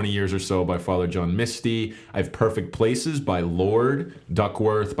 In 20 Years or So by Father John Misty. I have Perfect Places by Lorde.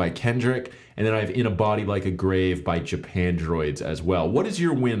 Duckworth by Kendrick. And then I have In a Body Like a Grave by Japandroids as well. What is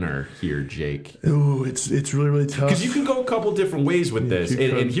your winner here, Jake? Ooh, it's really, really tough. Because you can go a couple different ways with this.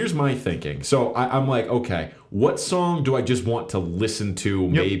 And here's my thinking. So I'm like, okay, what song do I just want to listen to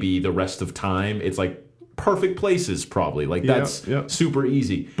maybe the rest of time? It's like Perfect Places, probably. Like, that's super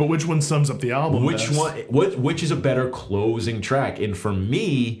easy. But which one sums up the album Which which is a better closing track? And for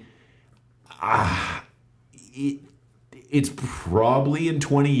me, it's probably In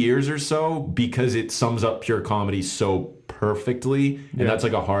 20 Years or So, because it sums up Pure Comedy so perfectly. And that's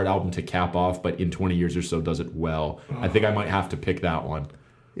like a hard album to cap off, but In 20 Years or So does it well. I think I might have to pick that one.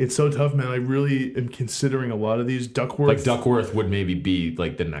 It's so tough, man. I really am considering a lot of these. Duckworth would maybe be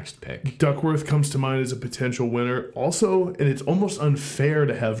like the next pick. Duckworth comes to mind as a potential winner. Also, and it's almost unfair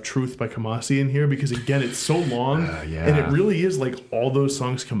to have Truth by Kamasi in here because, again, it's so long. And it really is like all those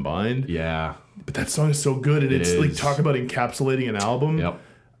songs combined. Yeah. But that song is so good. And it's like, talk about encapsulating an album. Yep.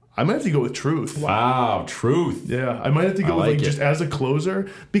 I might have to go with Truth. Wow, Truth. Yeah, I might have to go with just as a closer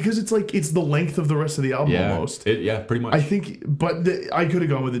because it's like it's the length of the rest of the album almost. Pretty much. I think, but I could have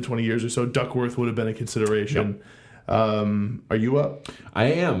gone with it 20 years or so. Duckworth would have been a consideration. Yep. Are you up? I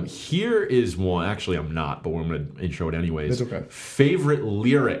am. Here is one. Actually, I'm not, but I'm going to intro it anyways. That's okay. Favorite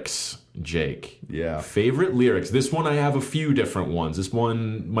lyrics, Jake. Yeah. Favorite lyrics. This one I have a few different ones. This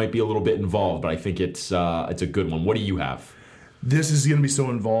one might be a little bit involved, but I think it's a good one. What do you have? This is going to be so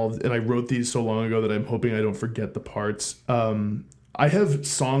involved, and I wrote these so long ago that I'm hoping I don't forget the parts. I have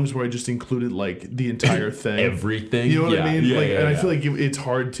songs where I just included like the entire thing, everything. You know what I mean? I feel like it's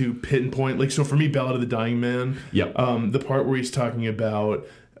hard to pinpoint. Like, so for me, Ballad of the Dying Man. Yep. The part where he's talking about.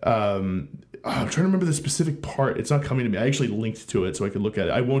 I'm trying to remember the specific part. It's not coming to me. I actually linked to it so I could look at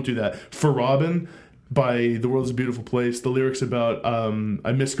it. I won't do that. For Robin, by The World is a Beautiful Place, the lyrics about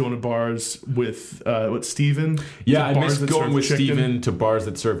I miss going to bars with Steven. Yeah, I miss going with Steven to bars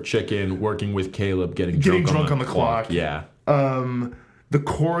that serve chicken, working with Caleb, getting drunk on the clock. Yeah. The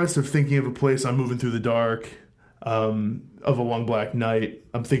chorus of Thinking of a Place, I'm moving through the dark, of A Long Black Night,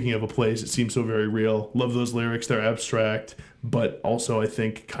 I'm thinking of a place, it seems so very real. Love those lyrics, they're abstract, but also I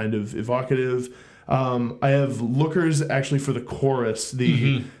think kind of evocative. I have lookers actually for the chorus,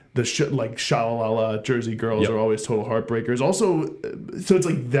 like Sha-la-la-la, Jersey Girls are always total heartbreakers. Also, so it's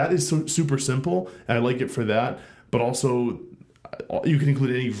like that is so super simple, and I like it for that. But also, you can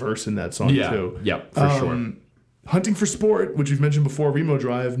include any verse in that song too. Yeah, for sure. Hunting for Sport, which we've mentioned before, Remo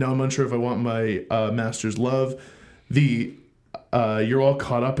Drive. Now I'm unsure if I want my Master's Love. The You're All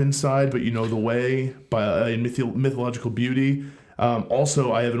Caught Up Inside, but You Know the Way by Mythological Beauty.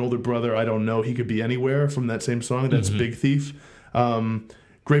 Also, I have an older brother, I Don't Know, He Could Be Anywhere from that same song. That's Big Thief.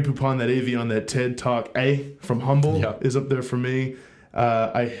 Grey Poupon, That AV on That TED Talk. From Humble is up there for me.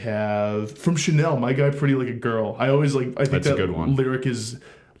 I have from Chanel, My Guy Pretty Like a Girl. I think that's that a good one. Lyric is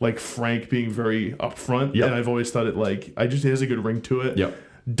like Frank being very upfront, and I've always thought it has a good ring to it. Yep.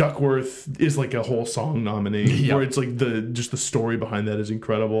 Duckworth is like a whole song nominee, where it's like the story behind that is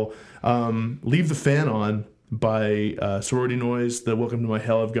incredible. Leave the Fan On by Sorority Noise. The Welcome to My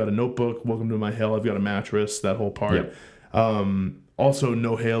Hell, I've Got a Notebook. Welcome to My Hell, I've Got a Mattress. That whole part. Yep. Also,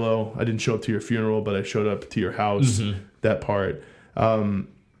 No Halo. I didn't show up to your funeral, but I showed up to your house. That part. And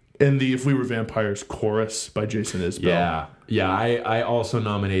the If We Were Vampires chorus by Jason Isbell. Yeah. I also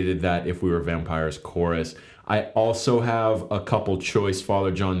nominated that If We Were Vampires chorus. I also have a couple choice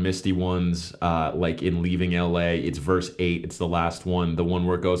Father John Misty ones, like in Leaving LA. It's verse 8. It's the last one. The one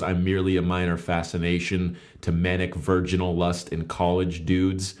where it goes, I'm merely a minor fascination to manic virginal lust in college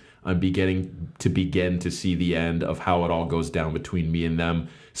dudes. I'm begin to see the end of how it all goes down between me and them.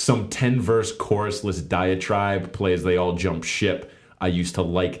 Some 10-verse chorusless diatribe play as they all jump ship. I used to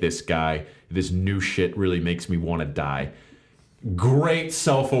like this guy. This new shit really makes me want to die. Great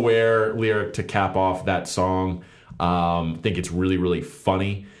self-aware lyric to cap off that song. Think it's really, really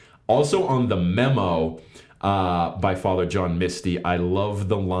funny. Also on the Memo by Father John Misty, I love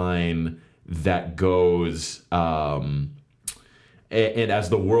the line that goes... And as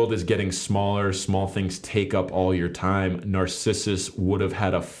the world is getting smaller, small things take up all your time. Narcissus would have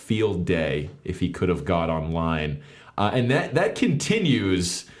had a field day if he could have got online. And that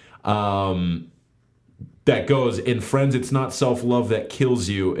continues. That goes, in friends, it's not self-love that kills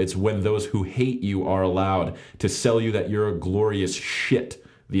you. It's when those who hate you are allowed to sell you that you're a glorious shit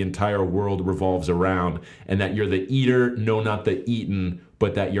the entire world revolves around. And that you're the eater, no, not the eaten,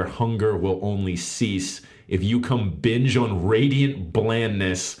 but that your hunger will only cease if you come binge on radiant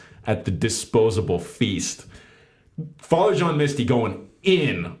blandness at the disposable feast. Father John Misty going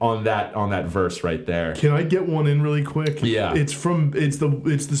in on that verse right there. Can I get one in really quick? Yeah. It's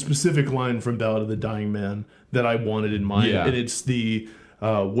the specific line from Ballad of the Dying Man that I wanted in mind. Yeah. And it's the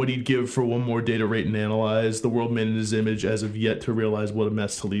what he'd give for one more day to rate and analyze. The world made in his image as of yet to realize what a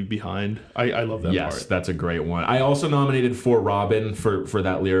mess to leave behind. I love that part. Yes, that's a great one. I also nominated For Robin for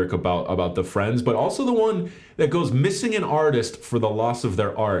that lyric about the friends, but also the one that goes, missing an artist for the loss of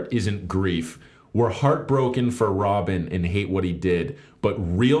their art isn't grief. We're heartbroken for Robin and hate what he did, but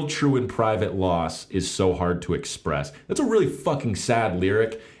real, true, and private loss is so hard to express. That's a really fucking sad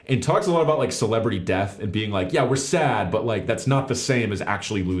lyric. And talks a lot about like celebrity death and being like, yeah, we're sad, but like that's not the same as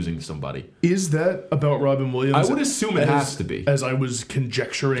actually losing somebody. Is that about Robin Williams? I would assume it has to be. As I was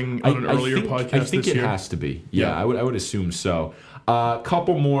conjecturing on an earlier podcast I think it has to be. Yeah, I would assume so. A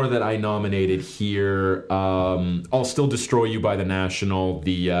couple more that I nominated here. I'll Still Destroy You by The National.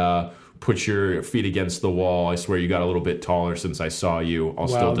 The Put Your Feet Against the Wall. I swear you got a little bit taller since I saw you. I'll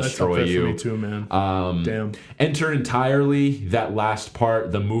Still Destroy You. For me too, man. Damn. Enter Entirely. That last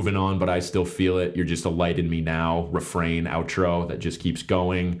part, the moving on, but I still feel it. You're just a light in me now. Refrain, outro that just keeps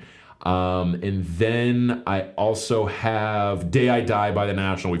going. And then I also have Day I Die by The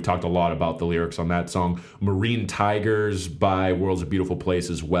National. We've talked a lot about the lyrics on that song. Marine Tigers by World's a Beautiful Place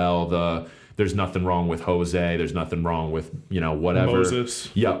as well. There's nothing wrong with Jose. There's nothing wrong with, whatever. Moses.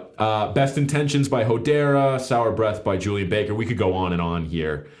 Yep. Best Intentions by Hodera. Sour Breath by Julian Baker. We could go on and on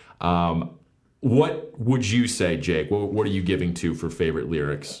here. What would you say, Jake? What are you giving to for favorite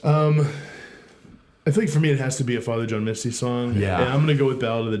lyrics? I think for me it has to be a Father John Misty song. Yeah. And I'm going to go with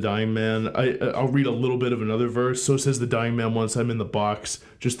Ballad of the Dying Man. I'll read a little bit of another verse. So says the dying man once I'm in the box.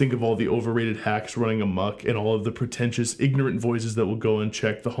 Just think of all the overrated hacks running amok and all of the pretentious, ignorant voices that will go and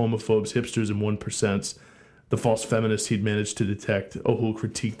check the homophobes, hipsters, and 1%. The false feminists he'd managed to detect. Oh, who'll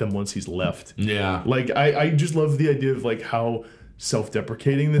critique them once he's left. Yeah. Like, I just love the idea of like how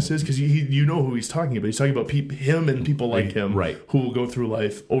self-deprecating this is, because you know who he's talking about. He's talking about him and people like him, right, who will go through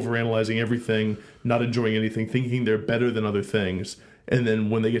life overanalyzing everything, not enjoying anything, thinking they're better than other things, and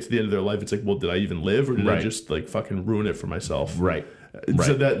then when they get to the end of their life, it's like, well, did I even live, or did I just like fucking ruin it for myself? Right.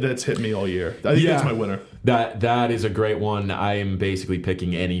 So that's hit me all year. I think that's my winner. That is a great one. I am basically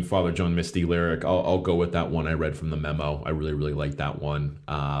picking any Father John Misty lyric. I'll go with that one I read from the Memo. I really, really like that one.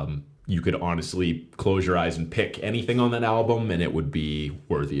 You could honestly close your eyes and pick anything on that album, and it would be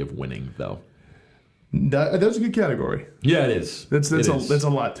worthy of winning, though. That's a good category. Yeah, it is. That's a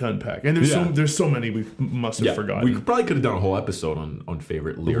lot to unpack, and there's so many we must have forgotten. We probably could have done a whole episode on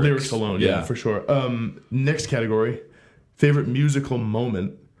favorite lyrics alone. Yeah, for sure. Next category, favorite musical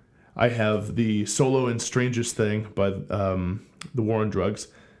moment. I have the solo in "Strangest Thing" by the War on Drugs.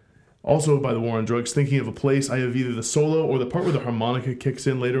 Also by the War on Drugs, Thinking of a Place. I have either the solo or the part where the harmonica kicks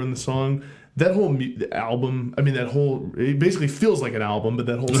in later in the song. That whole album, it basically feels like an album, but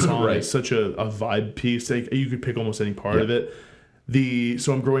that whole song is such a vibe piece. Like, you could pick almost any part of it.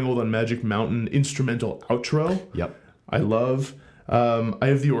 So I'm Growing Old on Magic Mountain instrumental outro. Yep. I love. I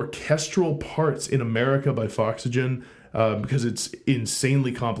have the orchestral parts in America by Foxygen because it's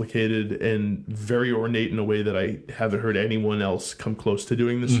insanely complicated and very ornate in a way that I haven't heard anyone else come close to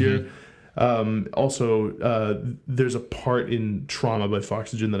doing this year. Also, there's a part in Trauma by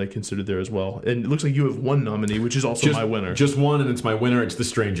Foxygen that I considered there as well. And it looks like you have one nominee, which is also my winner. Just one, and it's my winner. It's The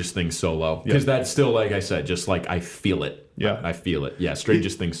Strangest Thing solo. Because that's still, like I said, just like I feel it. Yeah. I feel it. Yeah,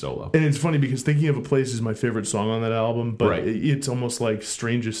 Strangest Thing solo. And it's funny because Thinking of a Place is my favorite song on that album, but it's almost like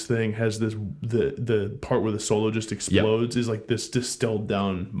Strangest Thing has this, the part where the solo just explodes is like this distilled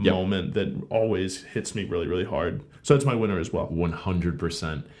down moment that always hits me really, really hard. So that's my winner as well.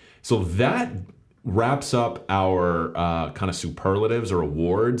 100%. So that wraps up our kind of superlatives or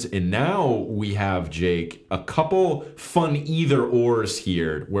awards. And now we have, Jake, a couple fun either-ors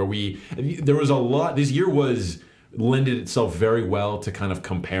here where there was a lot. This year lended itself very well to kind of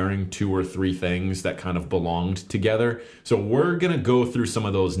comparing 2 or 3 things that kind of belonged together. So we're going to go through some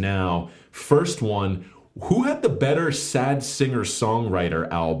of those now. First one, who had the better sad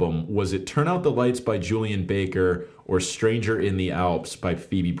singer-songwriter album? Was it Turn Out the Lights by Julian Baker or Stranger in the Alps by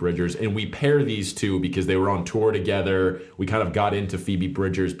Phoebe Bridgers? And we pair these two because they were on tour together. We kind of got into Phoebe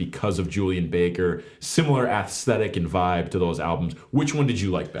Bridgers because of Julian Baker. Similar aesthetic and vibe to those albums. Which one did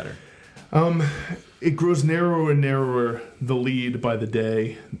you like better? It grows narrower and narrower, the lead by the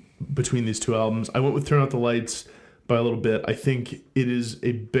day between these two albums. I went with Turn Out the Lights by a little bit. I think it is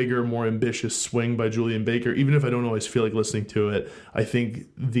a bigger, more ambitious swing by Julian Baker. Even if I don't always feel like listening to it, I think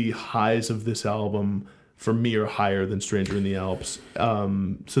the highs of this album for me are higher than Stranger in the Alps.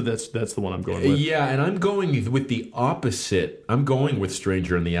 So that's the one I'm going with. Yeah, and I'm going with the opposite. I'm going with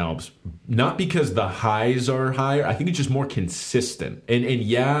Stranger in the Alps. Not because the highs are higher. I think it's just more consistent. And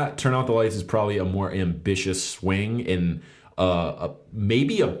yeah, Turn Out the Lights is probably a more ambitious swing and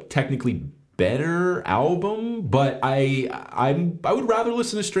maybe a technically better album, but I would rather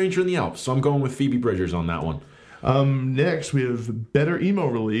listen to Stranger in the Alps. So I'm going with Phoebe Bridgers on that one. Next, we have Better Emo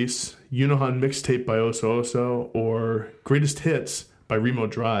Release, Unohan Mixtape by Oso Oso, or Greatest Hits by Remo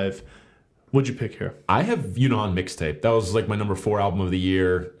Drive. What'd you pick here? I have Unohan Mixtape. That was like my number 4 album of the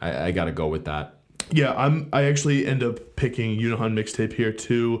year. I got to go with that. Yeah, I actually end up picking Unohan Mixtape here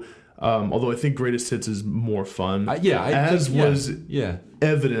too, although I think Greatest Hits is more fun. Was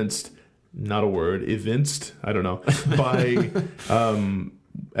evidenced, not a word, evinced, I don't know, by...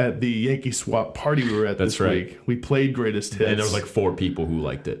 at the Yankee Swap party we were at this week, we played Greatest Hits. And there was like 4 people who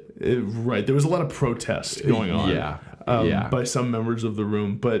liked it. Right. There was a lot of protest going on by some members of the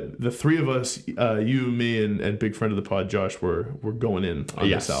room. But the 3 of us, you, me, and big friend of the pod, Josh, were going in on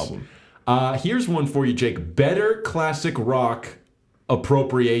this album. Here's one for you, Jake. Better classic rock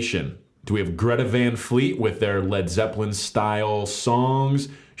appropriation. Do we have Greta Van Fleet with their Led Zeppelin-style songs,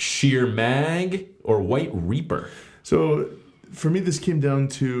 Sheer Mag, or White Reaper? So... for me, this came down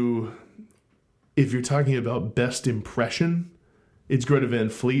to, if you're talking about best impression, it's Greta Van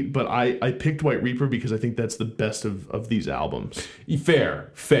Fleet, but I picked White Reaper because I think that's the best of these albums.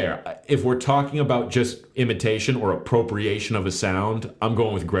 Fair. If we're talking about just imitation or appropriation of a sound, I'm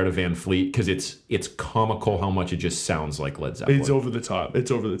going with Greta Van Fleet because it's comical how much it just sounds like Led Zeppelin. It's over the top.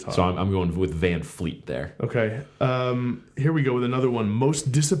 So I'm going with Van Fleet there. Okay. Here we go with another one.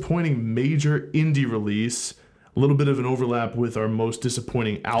 Most disappointing major indie release. A little bit of an overlap with our most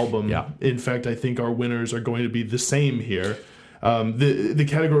disappointing album. Yeah. In fact, I think our winners are going to be the same here. The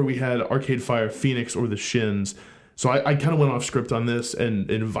category we had, Arcade Fire, Phoenix, or The Shins. So I kind of went off script on this and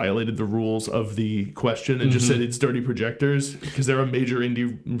violated the rules of the question and just said it's Dirty Projectors because they're a major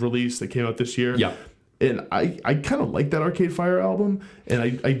indie release that came out this year. Yeah. And I kind of like that Arcade Fire album, and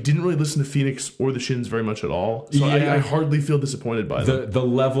I didn't really listen to Phoenix or The Shins very much at all. So I hardly feel disappointed by them. The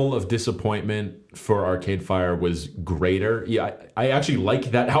level of disappointment for Arcade Fire was greater. Yeah, I actually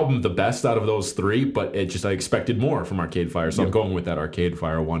like that album the best out of those 3, but I expected more from Arcade Fire, so I'm going with that Arcade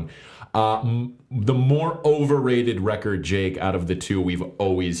Fire one. The more overrated record, Jake, out of the 2 we've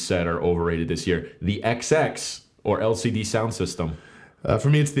always said are overrated this year, the XX or LCD Sound System.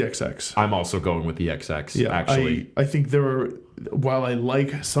 For me, it's the XX. I'm also going with the XX, yeah, actually. I think there are while I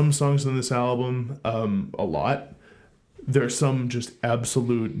like some songs on this album a lot, there are some just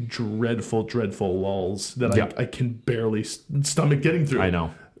absolute dreadful lulls that I can barely stomach getting through. I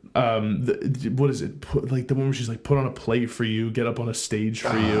know. What is it? Like the one where she's like, put on a play for you, get up on a stage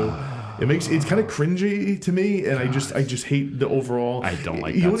for you. It's kind of cringy to me, and I just hate the overall. I don't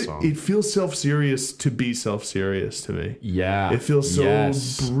like that song. It feels self-serious to be self-serious to me. Yeah, it feels so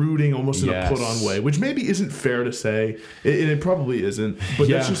brooding, almost in a put-on way, which maybe isn't fair to say, and it probably isn't. But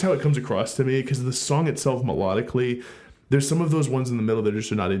that's just how it comes across to me, because the song itself melodically. There's some of those ones in the middle that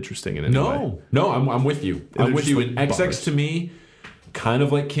just are not interesting in any way. No, I'm with you. I'm with you. Like and XX to me, kind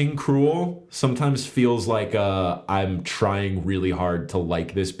of like King Cruel, sometimes feels like I'm trying really hard to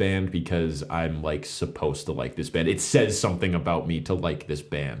like this band because I'm like supposed to like this band. It says something about me to like this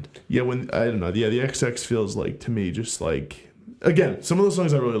band. Yeah, I don't know. Yeah, the XX feels like to me just like, again, some of those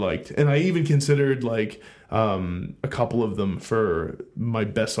songs I really liked, and I even considered like a couple of them for my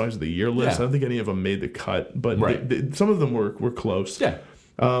best songs of the year list. I don't think any of them made the cut, but some of them were close. Yeah.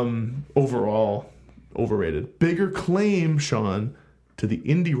 Overall, overrated. Bigger claim, Sean, to the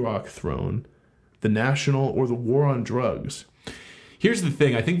indie rock throne, the National or the War on Drugs. Here's the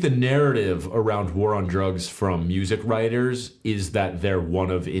thing. I think the narrative around War on Drugs from music writers is that they're one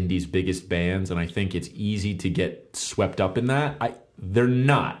of indie's biggest bands, and I think it's easy to get swept up in that. They're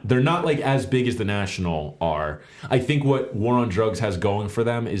not. They're not like as big as the National are. I think what War on Drugs has going for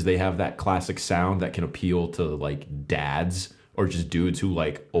them is they have that classic sound that can appeal to like dads or just dudes who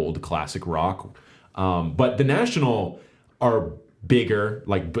like old classic rock. But the National are bigger,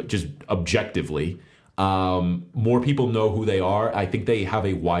 like, but just objectively. More people know who they are. I think they have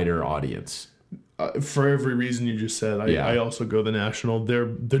a wider audience. For every reason you just said, I also go the National. They're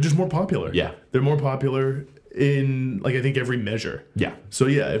just more popular. Yeah, they're more popular in like I think every measure. Yeah. So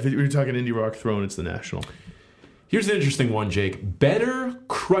yeah, if you're talking indie rock throne, it's the National. Here's an interesting one, Jake. Better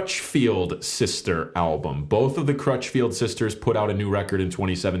Crutchfield Sister album. Both of the Crutchfield sisters put out a new record in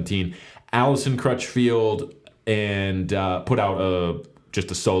 2017. Alison Crutchfield and put out just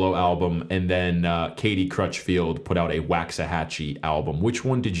a solo album, and then Katie Crutchfield put out a Waxahachie album. Which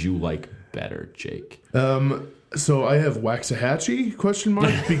one did you like better, Jake? So I have Waxahachie ?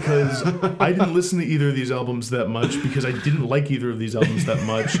 Because I didn't listen to either of these albums that much because I didn't like either of these albums that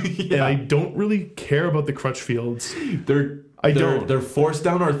much, and I don't really care about the Crutchfields. They're forced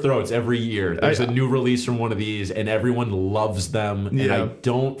down our throats every year. There's a new release from one of these, and everyone loves them, and I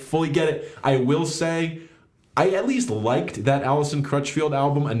don't fully get it. I will say, I at least liked that Alison Crutchfield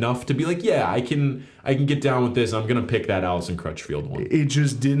album enough to be like, yeah, I can get down with this. I'm going to pick that Alison Crutchfield one. It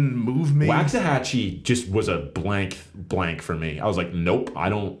just didn't move me. Waxahachie just was a blank for me. I was like, nope, I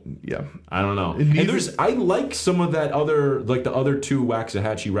don't know. And I like some of that other, like the other two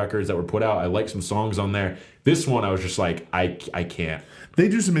Waxahachie records that were put out. I like some songs on there. This one, I was just like, I can't. They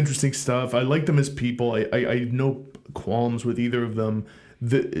do some interesting stuff. I like them as people. I have no qualms with either of them.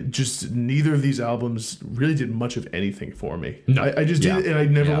 Just neither of these albums really did much of anything for me. No. I just did, and I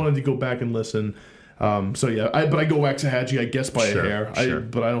never wanted to go back and listen. But I go Waxahachie, I guess, by a hair. Sure.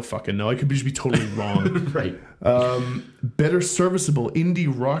 But I don't fucking know. I could just be totally wrong. Right. Better serviceable indie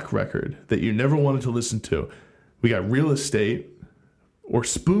rock record that you never wanted to listen to. We got Real Estate or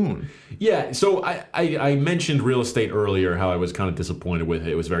Spoon. Yeah, so I mentioned Real Estate earlier, how I was kind of disappointed with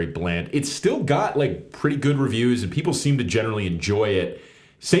it. It was very bland. It's still got like pretty good reviews, and people seem to generally enjoy it.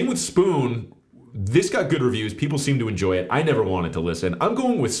 Same with Spoon. This got good reviews. People seem to enjoy it. I never wanted to listen. I'm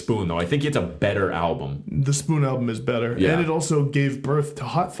going with Spoon, though. I think it's a better album. The Spoon album is better. Yeah. And it also gave birth to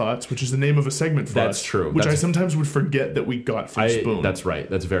Hot Thoughts, which is the name of a segment for us. That's true. Which I sometimes would forget that we got from Spoon. That's right.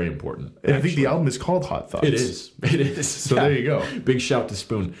 That's very important. And I think the album is called Hot Thoughts. It is. So there you go. Big shout to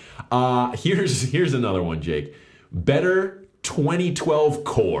Spoon. Here's another one, Jake. Better 2012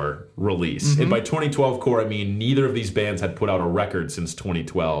 core release. Mm-hmm. And by 2012 core, I mean neither of these bands had put out a record since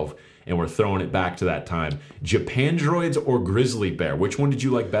 2012. And we're throwing it back to that time. Japandroids or Grizzly Bear? Which one did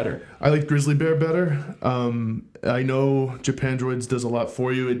you like better? I like Grizzly Bear better. I know Japandroids does a lot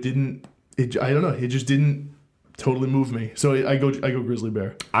for you. I don't know. It just didn't totally move me. So I go Grizzly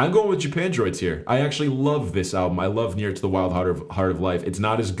Bear. I'm going with Japandroids here. I actually love this album. I love Near to the Wild Heart of Life. It's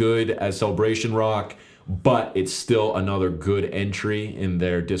not as good as Celebration Rock, but it's still another good entry in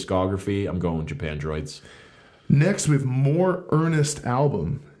their discography. I'm going with Japandroids. Next, we have More Earnest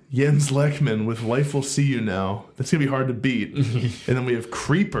album. Jens Lekman with Life Will See You Now. That's going to be hard to beat. And then we have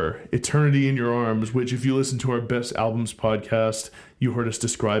Creeper, Eternity in Your Arms, which if you listen to our Best Albums podcast, you heard us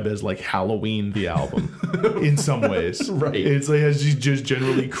describe as like Halloween the album in some ways. Right. It's like has just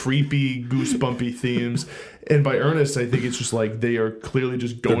generally creepy, goosebumpy themes. And by earnest, I think it's just like they are clearly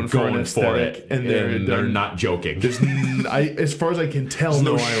just going for an aesthetic, and they're not joking. As far as I can tell, There's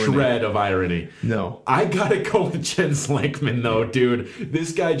no irony. shred of irony. No. I gotta go with Jens Lekman though, dude.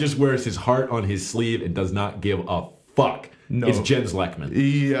 This guy just wears his heart on his sleeve and does not give a fuck. No. It's Jens Lekman.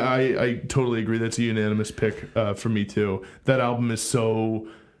 Yeah, I totally agree. That's a unanimous pick for me too. That album is so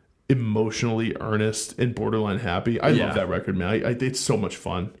emotionally earnest and borderline happy. I love that record, man. It's so much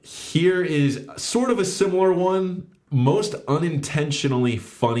fun. Here is sort of a similar one. Most unintentionally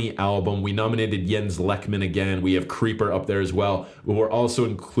funny album. We nominated Jens Lekman again. We have Creeper up there as well. But we're also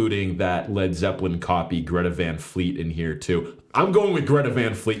including that Led Zeppelin copy, Greta Van Fleet, in here too. I'm going with Greta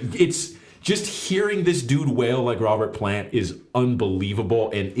Van Fleet. It's just hearing this dude wail like Robert Plant is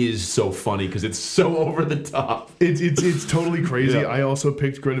unbelievable and is so funny because it's so over the top. It's totally crazy. Yeah. I also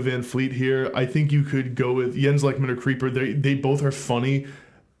picked Greta Van Fleet here. I think you could go with Jens Lekman or Creeper. They both are funny,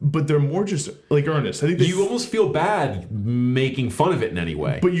 but they're more just like earnest. I think you almost feel bad making fun of it in any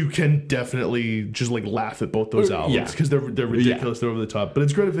way. But you can definitely just like laugh at both those albums because they're ridiculous. They're over the top. But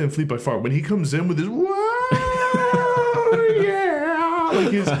it's Greta Van Fleet by far. When he comes in with his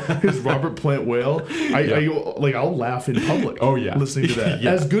like his Robert Plant wail, I'll laugh in public. Oh yeah, listening to that.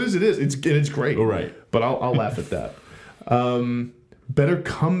 As good as it is, it's great. Oh, right. But I'll laugh at that. Better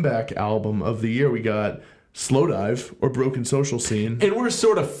comeback album of the year, we got Slowdive or Broken Social Scene. And we're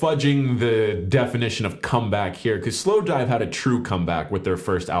sort of fudging the definition of comeback here because Slowdive had a true comeback with their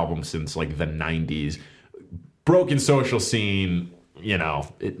first album since like the 90s. Broken Social Scene,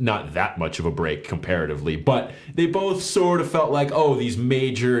 not that much of a break comparatively, but they both sort of felt like, these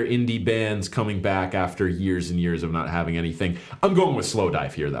major indie bands coming back after years and years of not having anything. I'm going with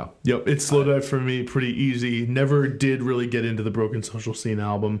Slowdive here, though. Yep, it's Slowdive for me, pretty easy. Never did really get into the Broken Social Scene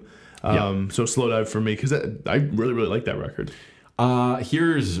album. So Slowdive for me, because I really, really like that record.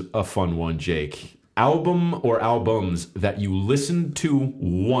 Here's a fun one, Jake. Album or albums that you listened to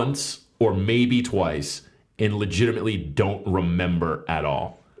once or maybe twice and legitimately don't remember at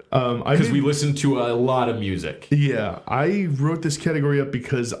all. Because we listen to a lot of music. Yeah, I wrote this category up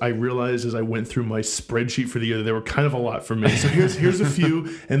because I realized as I went through my spreadsheet for the year that there were kind of a lot for me. So here's a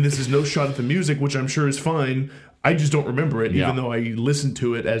few, and this is no shot at the music, which I'm sure is fine. I just don't remember it, even though I listened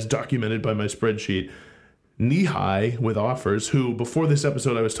to it as documented by my spreadsheet. Knee High with Offers, who before this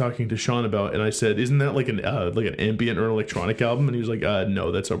episode I was talking to Sean about, and I said, "Isn't that like an ambient or electronic album?" And he was like,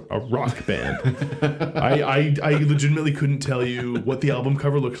 "No, that's a rock band." I legitimately couldn't tell you what the album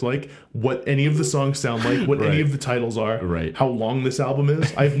cover looks like, what any of the songs sound like, what any of the titles are, how long this album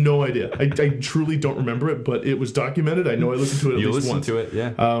is. I have no idea. I truly don't remember it, but it was documented. I know I listened to it at least once. You listened to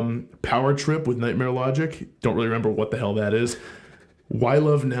it, yeah. Power Trip with Nightmare Logic. Don't really remember what the hell that is. Why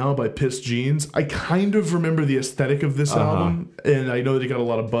Love Now by Pissed Jeans. I kind of remember the aesthetic of this album, and I know that it got a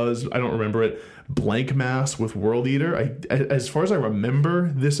lot of buzz. I don't remember it. Blank Mass with World Eater. As far as I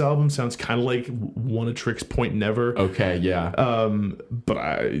remember, this album sounds kind of like One Trick's Point Never. Okay, yeah. But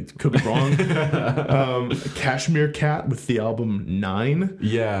I could be wrong. Cashmere Cat with the album 9.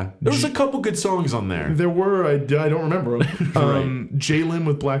 Yeah. There was a couple good songs on there. There were. I don't remember them. Jalen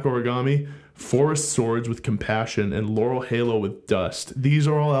with Black Origami. Forest Swords with Compassion, and Laurel Halo with Dust. These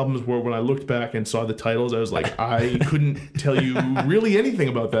are all albums where when I looked back and saw the titles, I was like, I couldn't tell you really anything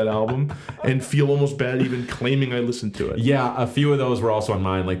about that album and feel almost bad even claiming I listened to it. Yeah, a few of those were also on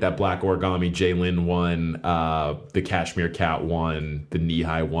mine, like that Black Origami Jalen one, the Cashmere Cat one, the Knee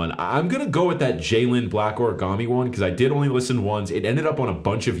High one. I'm going to go with that Jalen Black Origami one because I did only listen once. It ended up on a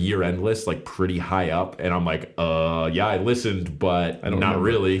bunch of year-end lists, like pretty high up, and I'm like, yeah, I listened, but not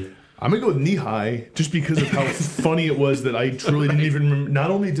really. I'm going to go with Knee High just because of how funny it was that I truly didn't even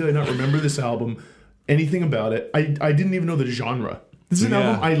not only did I not remember this album, anything about it, I didn't even know the genre. This is an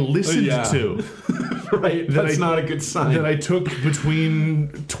album I listened to. Right, that's not a good sign. That I took between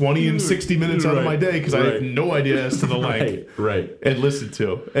 20 and 60 minutes out of my day because I had no idea as to the length. And listened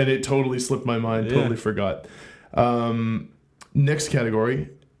to. And it totally slipped my mind, totally forgot. Next category,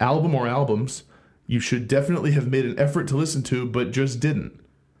 album or albums you should definitely have made an effort to listen to but just didn't.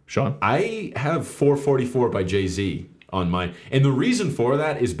 Sean? I have 444 by Jay-Z on mine. And the reason for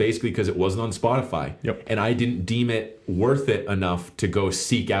that is basically because it wasn't on Spotify. Yep. And I didn't deem it worth it enough to go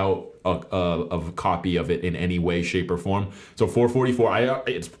seek out a copy of it in any way, shape, or form. So 444,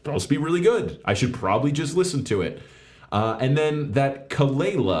 it's supposed to be really good. I should probably just listen to it. And then that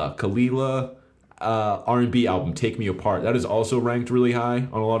Kalila R&B album, Take Me Apart, that is also ranked really high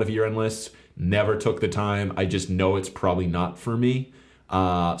on a lot of year-end lists. Never took the time. I just know it's probably not for me.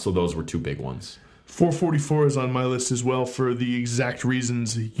 So those were two big ones. 444 is on my list as well for the exact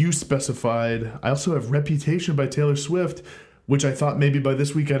reasons you specified. I also have Reputation by Taylor Swift, which I thought maybe by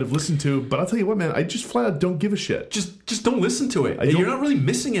this week I'd have listened to. But I'll tell you what, man, I just flat out don't give a shit. Just don't listen to it. You're not really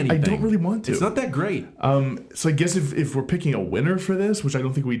missing anything. I don't really want to. It's not that great. So I guess if we're picking a winner for this, which I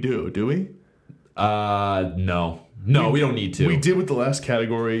don't think we do we? No. No, we don't need to. We did with the last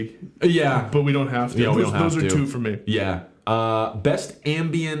category. Yeah. But we don't have to. Yeah, those are two for me. Yeah. Best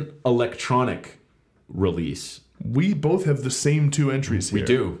ambient electronic release. We both have the same two entries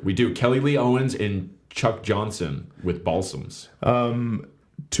here. We do. Kelly Lee Owens and Chuck Johnson with Balsams.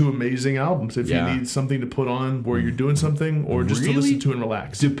 Two amazing albums if you need something to put on where you're doing something or just to listen to and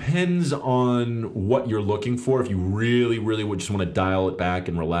relax. Depends on what you're looking for. If you really, really would just want to dial it back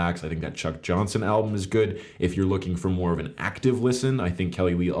and relax, I think that Chuck Johnson album is good. If you're looking for more of an active listen, I think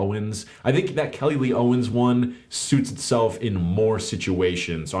Kelly Lee Owens. I think that Kelly Lee Owens one suits itself in more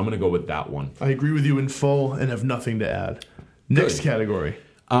situations, so I'm going to go with that one. I agree with you in full and have nothing to add. Next category.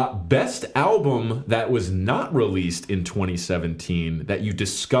 Best album that was not released in 2017 that you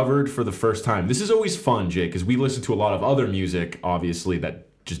discovered for the first time. This is always fun, Jake, because we listen to a lot of other music, obviously, that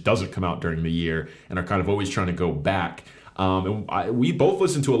just doesn't come out during the year and are kind of always trying to go back. We both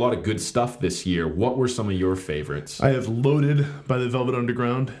listened to a lot of good stuff this year. What were some of your favorites? I have Loaded by the Velvet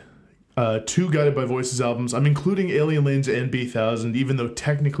Underground. Two Guided by Voices albums. I'm including Alien Lanes and B1000, even though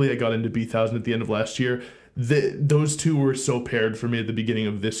technically I got into B1000 at the end of last year. Those two were so paired for me at the beginning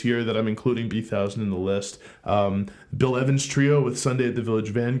of this year that I'm including B1000 in the list. Bill Evans Trio with Sunday at the Village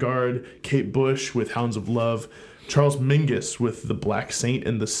Vanguard, Kate Bush with Hounds of Love, Charles Mingus with The Black Saint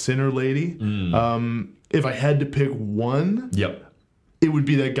and The Sinner Lady. If I had to pick one, it would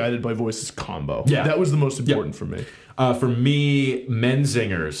be that Guided by Voices combo. Yeah. That was the most important for me. For me,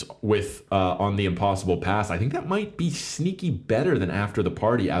 Menzingers with On the Impossible Pass. I think that might be sneaky better than After the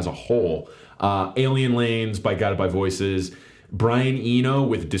Party as a whole. Alien Lanes by Guided by Voices. Brian Eno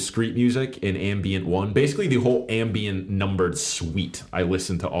with Discreet Music and Ambient One. Basically the whole ambient numbered suite. I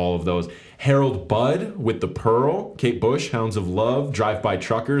listened to all of those. Harold Budd with The Pearl. Kate Bush, Hounds of Love. Drive By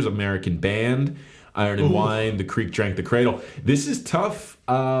Truckers, American Band. Iron and Wine, The Creek Drank the Cradle. This is tough.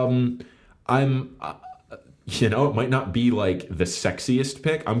 It might not be like the sexiest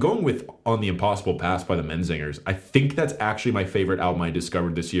pick. I'm going with On the Impossible Pass by the Menzingers. I think that's actually my favorite album I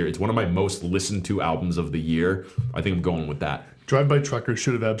discovered this year. It's one of my most listened to albums of the year. I think I'm going with that. Drive By Trucker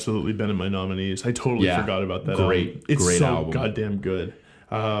should have absolutely been in my nominees. I totally forgot about that album. It's great so album. Goddamn good.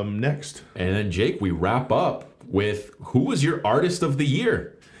 Next. And then, Jake, we wrap up with who was your artist of the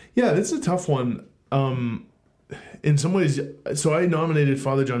year? Yeah, this is a tough one. In some ways, so I nominated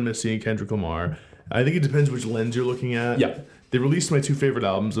Father John Misty and Kendrick Lamar. I think it depends which lens you're looking at. Yeah. They released my two favorite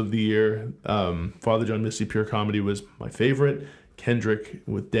albums of the year. Father John Misty, Pure Comedy was my favorite. Kendrick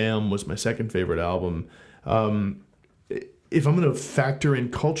with Damn was my second favorite album. If I'm going to factor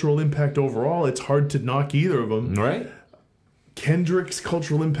in cultural impact overall, it's hard to knock either of them. Right. Kendrick's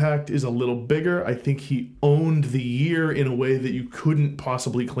cultural impact is a little bigger. I think he owned the year in a way that you couldn't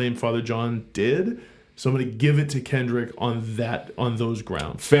possibly claim Father John did. So I'm going to give it to Kendrick on those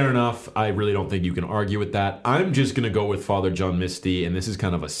grounds. Fair enough. I really don't think you can argue with that. I'm just going to go with Father John Misty, and this is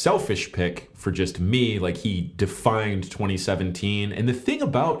kind of a selfish pick for just me. Like, he defined 2017. And the thing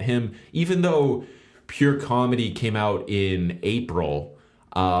about him, even though Pure Comedy came out in April,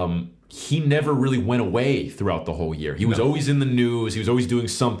 he never really went away throughout the whole year. He was always in the news. He was always doing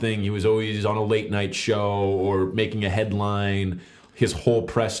something. He was always on a late night show or making a headline. His whole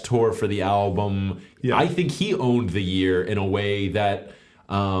press tour for the album. Yeah. I think he owned the year in a way that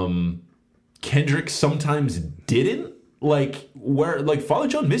Kendrick sometimes didn't. Like Father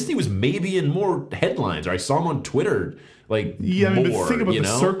John Misty was maybe in more headlines, or I saw him on Twitter. More, but think about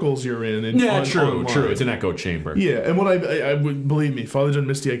the circles you're in. True. It's an echo chamber. Yeah, and what I would believe me, Father John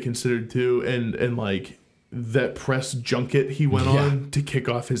Misty I considered too, and like that press junket he went on to kick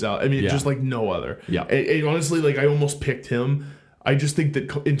off his album. I mean, just like no other. Yeah, and honestly, like I almost picked him. I just think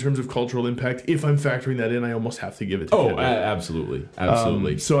that in terms of cultural impact, if I'm factoring that in, I almost have to give it to Kendrick.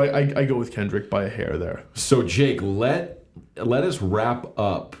 Absolutely. So I go with Kendrick by a hair there. So Jake, let us wrap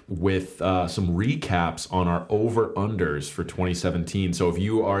up with some recaps on our over-unders for 2017. So if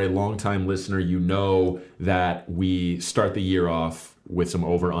you are a longtime listener, you know that we start the year off with some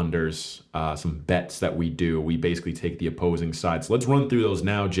over-unders, some bets that we do. We basically take the opposing side. So let's run through those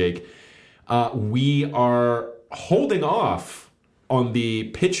now, Jake. We are holding off on the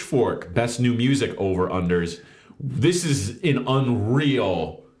Pitchfork Best New Music over-unders. This is an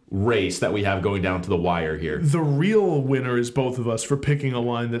unreal race that we have going down to the wire here. The real winner is both of us for picking a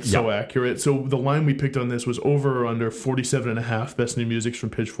line that's so accurate. So the line we picked on this was over or under 47.5 Best New Musics from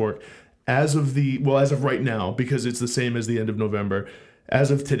Pitchfork. as of right now, because it's the same as the end of November,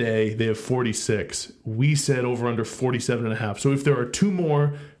 as of today, they have 46. We said over under 47.5. So if there are two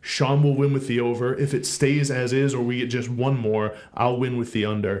more, Sean will win with the over. If it stays as is or we get just one more, I'll win with the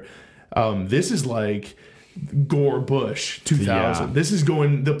under. This is like Gore Bush 2000. Yeah. This is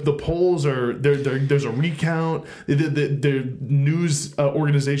going. The polls are there. There's a recount. The news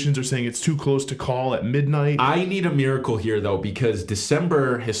organizations are saying it's too close to call at midnight. I need a miracle here though, because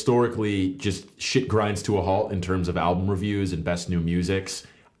December historically just shit grinds to a halt in terms of album reviews and best new musics.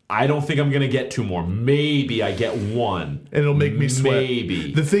 I don't think I'm gonna get two more. Maybe I get one, and it'll make me sweat.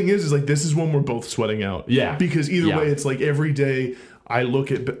 Maybe. The thing is like this is when we're both sweating out. Yeah. Because either way, it's like every day. I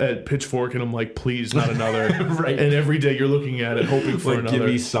look at Pitchfork and I'm like, please, not another. Right. And every day you're looking at it, hoping for another. Give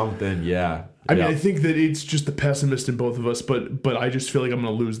me something, yeah. I mean, I think that it's just the pessimist in both of us, but I just feel like I'm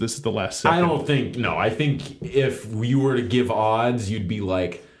going to lose this at the last second. I think if you were to give odds, you'd be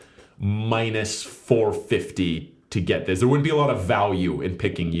like minus 450 to get this. There wouldn't be a lot of value in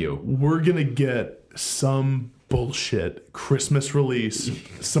picking you. We're going to get some bullshit Christmas release,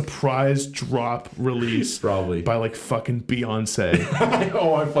 surprise drop release, probably by like fucking Beyonce.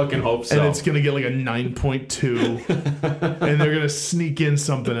 Oh, I fucking hope so. And it's gonna get like a 9.2, and they're gonna sneak in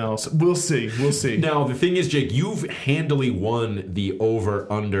something else. We'll see. Now the thing is, Jake, you've handily won the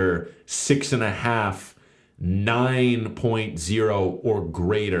over under 6.5, 9.0 or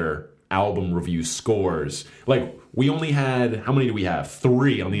greater album review scores. Like, we only had, how many do we have?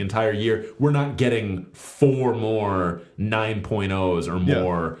 3 on the entire year. We're not getting 4 more 9.0s or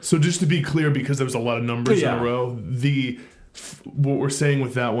more. So just to be clear, because there was a lot of numbers in a row, what we're saying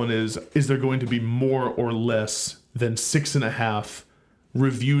with that one is there going to be more or less than 6.5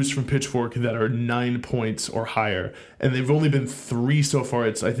 reviews from Pitchfork that are 9 points or higher? And they've only been 3 so far.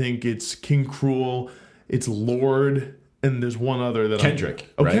 I think it's King Cruel, it's Lord, and there's one other that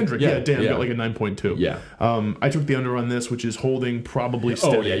Kendrick. Right? Kendrick. Yeah, Dan got like a 9.2. Yeah. I took the under on this, which is holding probably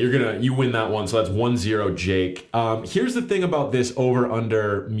steady. Oh yeah, you win that one. So that's 1-0, Jake. Here's the thing about this over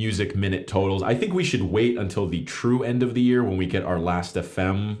under music minute totals. I think we should wait until the true end of the year when we get our Last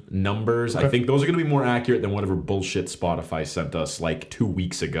FM numbers. Okay. I think those are going to be more accurate than whatever bullshit Spotify sent us like 2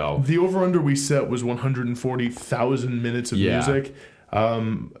 weeks ago. The over under we set was 140,000 minutes of music.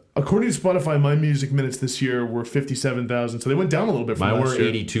 According to Spotify, my music minutes this year were 57,000, so they went down a little bit from last year. Mine were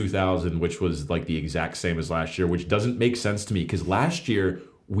 82,000, which was like the exact same as last year, which doesn't make sense to me because last year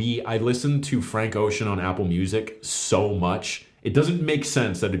I listened to Frank Ocean on Apple Music so much. It doesn't make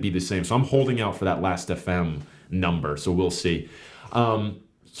sense that it'd be the same. So I'm holding out for that Last FM number, so we'll see.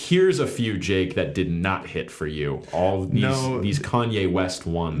 Here's a few, Jake, that did not hit for you. All these Kanye West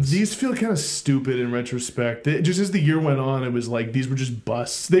ones. These feel kind of stupid in retrospect. Just as the year went on, it was like these were just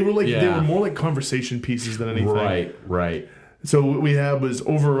busts. They were they were more like conversation pieces than anything. Right. So what we had was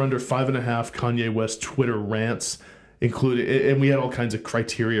over or under 5.5 Kanye West Twitter rants. Included, and we had all kinds of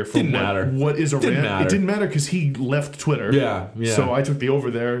criteria for what is a rant. It didn't matter because he left Twitter. Yeah. So I took the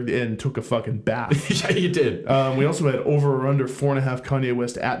over there and took a fucking bath. Yeah, you did. We also had over or under 4.5 Kanye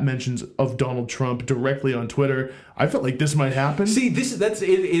West mentions of Donald Trump directly on Twitter. I felt like this might happen. See, it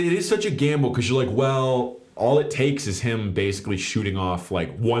is such a gamble because you're like, well, all it takes is him basically shooting off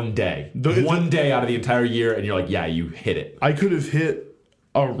like one day out of the entire year, and you're like, yeah, you hit it. I could have hit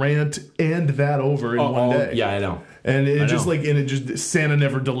a rant and that over in one day. Yeah, I know. And Santa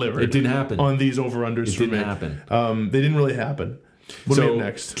never delivered. It didn't happen on these over-unders. It didn't happen. They didn't really happen. What do we have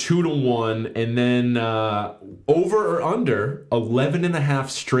next? 2-1, and then over or under 11.5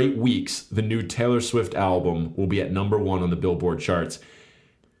 straight weeks, the new Taylor Swift album will be at number 1 on the Billboard charts.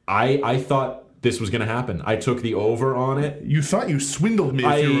 I thought this was going to happen. I took the over on it. You thought you swindled me,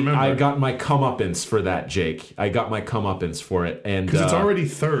 if you remember. I got my comeuppance for that, Jake. I got my comeuppance for it. Because it's already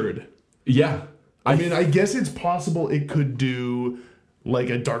third. Yeah. I mean, I guess it's possible it could do like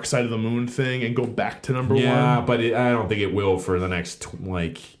a Dark Side of the Moon thing and go back to number 1. Yeah, but I don't think it will for the next,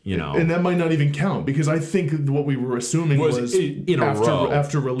 And that might not even count because I think what we were assuming was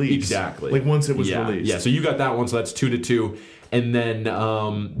after release. Exactly. Like once it was released. Yeah, so you got that one, so that's 2-2. And then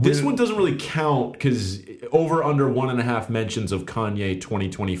this one doesn't really count because over under 1.5 mentions of Kanye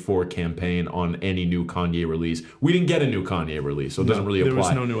 2024 campaign on any new Kanye release. We didn't get a new Kanye release, so it doesn't really apply. There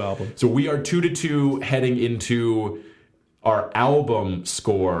was no new album. So we are 2-2 heading into our album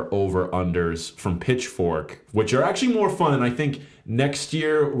score over unders from Pitchfork, which are actually more fun. And I think next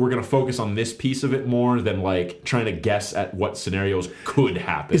year we're going to focus on this piece of it more than like trying to guess at what scenarios could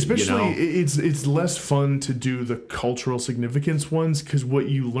happen. Especially, it's less fun to do the cultural significance ones, because what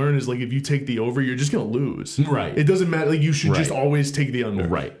you learn is like if you take the over, you're just going to lose. Right. It doesn't matter. Like you should just always take the under.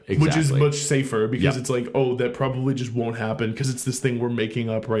 Right. Exactly. Which is much safer, because it's like, oh, that probably just won't happen because it's this thing we're making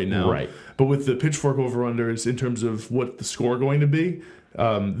up right now. Right. But with the pitchfork over-unders, in terms of what the score going to be,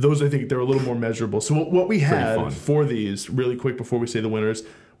 those, I think, they're a little more measurable. So what we had for these, really quick before we say the winners,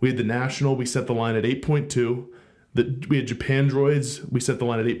 we had the National, we set the line at 8.2. We had Japan Droids, we set the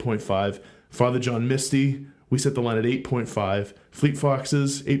line at 8.5. Father John Misty, we set the line at 8.5. Fleet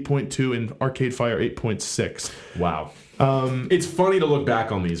Foxes, 8.2. And Arcade Fire, 8.6. Wow. It's funny to look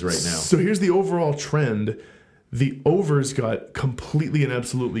back on these right now. So here's the overall trend. The overs got completely and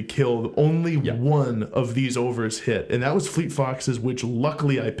absolutely killed. Only one of these overs hit, and that was Fleet Foxes, which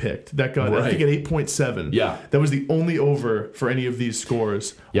luckily I picked. That got, I think, at 8.7. Yeah. That was the only over for any of these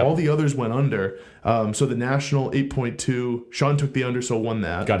scores. Yep. All the others went under. So the National, 8.2. Sean took the under, so won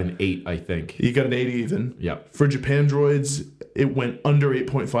that. Got an 8, I think. He got an 8 even. Yep. For Japan Droids, it went under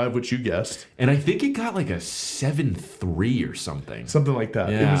 8.5, which you guessed. And I think it got like a 7.3 or something. Something like that.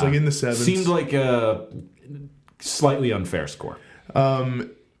 Yeah. It was like in the 7s. Seemed like a slightly unfair score.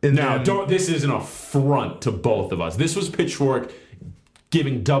 This is an affront to both of us. This was Pitchfork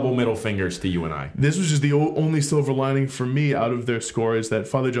giving double middle fingers to you and I. This was just the only silver lining for me out of their score, is that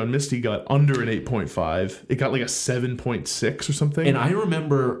Father John Misty got under an 8.5. It got like a 7.6 or something. And I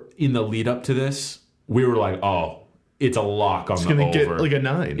remember in the lead up to this, we were like, oh, it's a lock on the over. It's going to get like a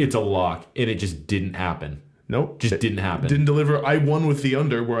 9. It's a lock. And it just didn't happen. Nope. Just didn't happen. Didn't deliver. I won with the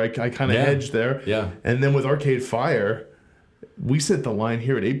under, where I kind of hedged there. Yeah. And then with Arcade Fire, we set the line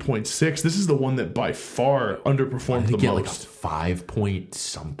here at 8.6. This is the one that by far underperformed the most. Like a 5 point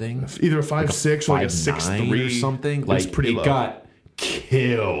something? Either a 5.6 or like a 6.3 or something. Like it got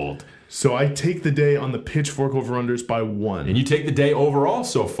killed. So I take the day on the Pitchfork over-unders by 1. And you take the day overall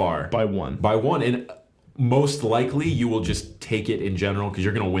so far. By 1. By 1. And most likely you will just take it in general, because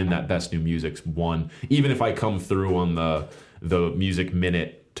you're going to win that Best New Music's 1, even if I come through on the music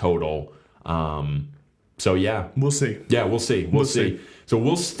minute total. So yeah, we'll see. Yeah, we'll see. We'll see. So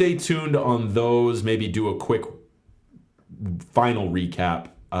we'll stay tuned on those. Maybe do a quick final recap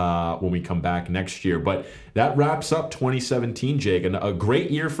when we come back next year. But that wraps up 2017, Jake. And a great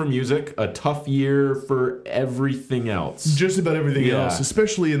year for music, a tough year for everything else. Just about everything else,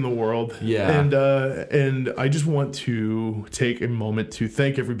 especially in the world. Yeah. And I just want to take a moment to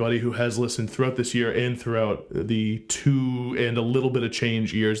thank everybody who has listened throughout this year and throughout the 2 and a little bit of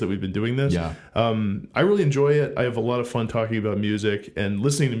change years that we've been doing this. Yeah. I really enjoy it. I have a lot of fun talking about music and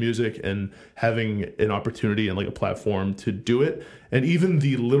listening to music and having an opportunity and like a platform to do it. And even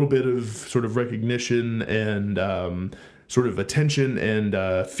the little bit of sort of recognition and sort of attention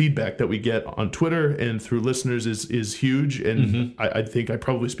and feedback that we get on Twitter and through listeners is huge. And I think I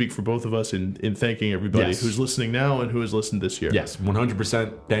probably speak for both of us in thanking everybody who's listening now and who has listened this year. Yes,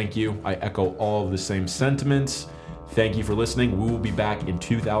 100% thank you. I echo all of the same sentiments. Thank you for listening. We will be back in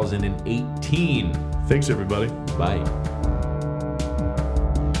 2018. Thanks, everybody. Bye.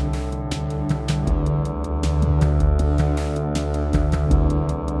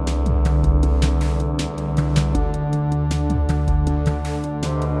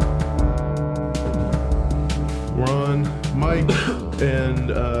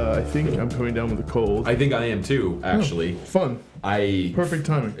 And I think I'm coming down with a cold. I think I am too, actually. Oh, fun. Perfect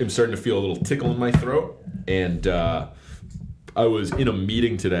timing. I'm starting to feel a little tickle in my throat. And I was in a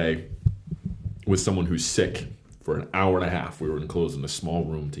meeting today with someone who's sick for an hour and a half. We were enclosed in a small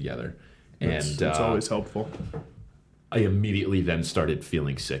room together. That's always helpful. I immediately then started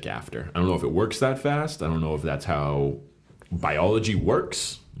feeling sick after. I don't know if it works that fast. I don't know if that's how biology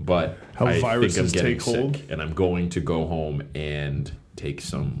works. But I think I'm getting sick, and I'm going to go home and take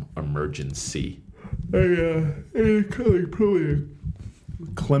some emergency. Probably a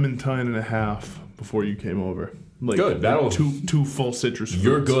clementine and a half before you came over. Like, good. That'll two full citrus fruits.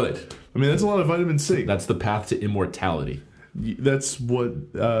 You're good. I mean, that's a lot of vitamin C. That's the path to immortality. That's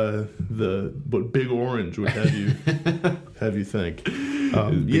what Big Orange would have you think.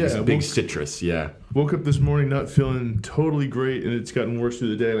 Big citrus. Yeah. Woke up this morning not feeling totally great, and it's gotten worse through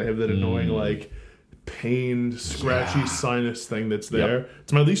the day. And I have that annoying pained, scratchy sinus thing that's there. Yep.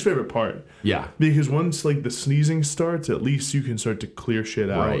 It's my least favorite part. Yeah. Because once the sneezing starts, at least you can start to clear shit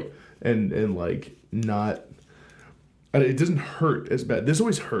out, right. and not. It doesn't hurt as bad. This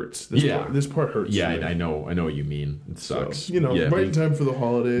always hurts. This part hurts. Yeah, I know what you mean. It sucks. So, right in time for the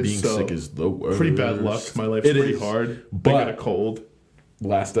holidays. Being sick is the worst. Pretty bad luck. My life's pretty hard. But I got a cold.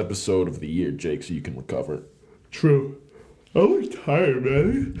 Last episode of the year, Jake, so you can recover. True. I'm tired,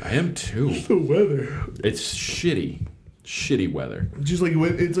 man. I am too. It's the weather. It's shitty weather. Just like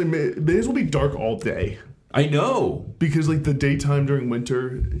it's like it may as well be dark all day. I know, because like the daytime during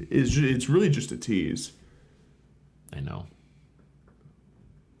winter it's really just a tease. I know.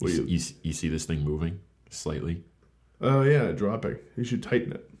 What You see this thing moving slightly? Oh yeah, dropping. You should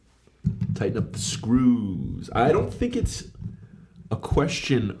tighten it. Tighten up the screws. I don't think it's a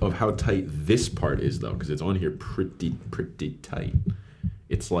question of how tight this part is though, because it's on here pretty tight.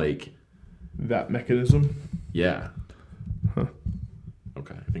 It's like that mechanism. Yeah. Huh.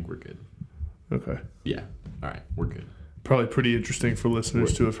 Okay, I think we're good. Okay. Yeah. All right, we're good. Probably pretty interesting for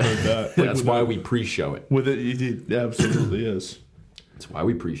listeners to have heard that. Like that's why we pre-show it. With it absolutely is. That's why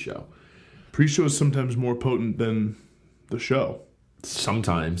we pre-show. Pre-show is sometimes more potent than the show.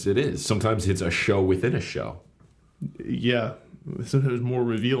 Sometimes it is. Sometimes it's a show within a show. Yeah. Sometimes more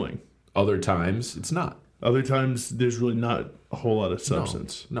revealing. Other times it's not. Other times there's really not a whole lot of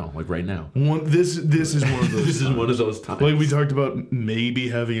substance. No, like right now. This is one of those. This is one of those times. Like we talked about maybe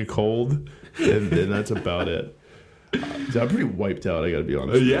having a cold, and that's about it. I'm pretty wiped out. I got to be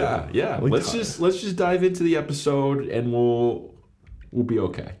honest. Yeah. Let's just dive into the episode, and we'll be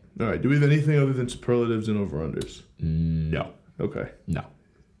okay. All right. Do we have anything other than superlatives and over-unders? No. Okay. No.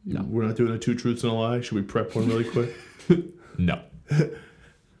 We're not doing a 2 truths and a lie. Should we prep one really quick? No.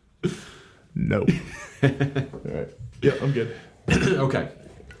 No. All right. Yeah, I'm good. Okay.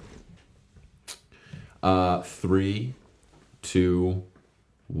 3, 2,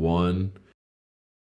 1.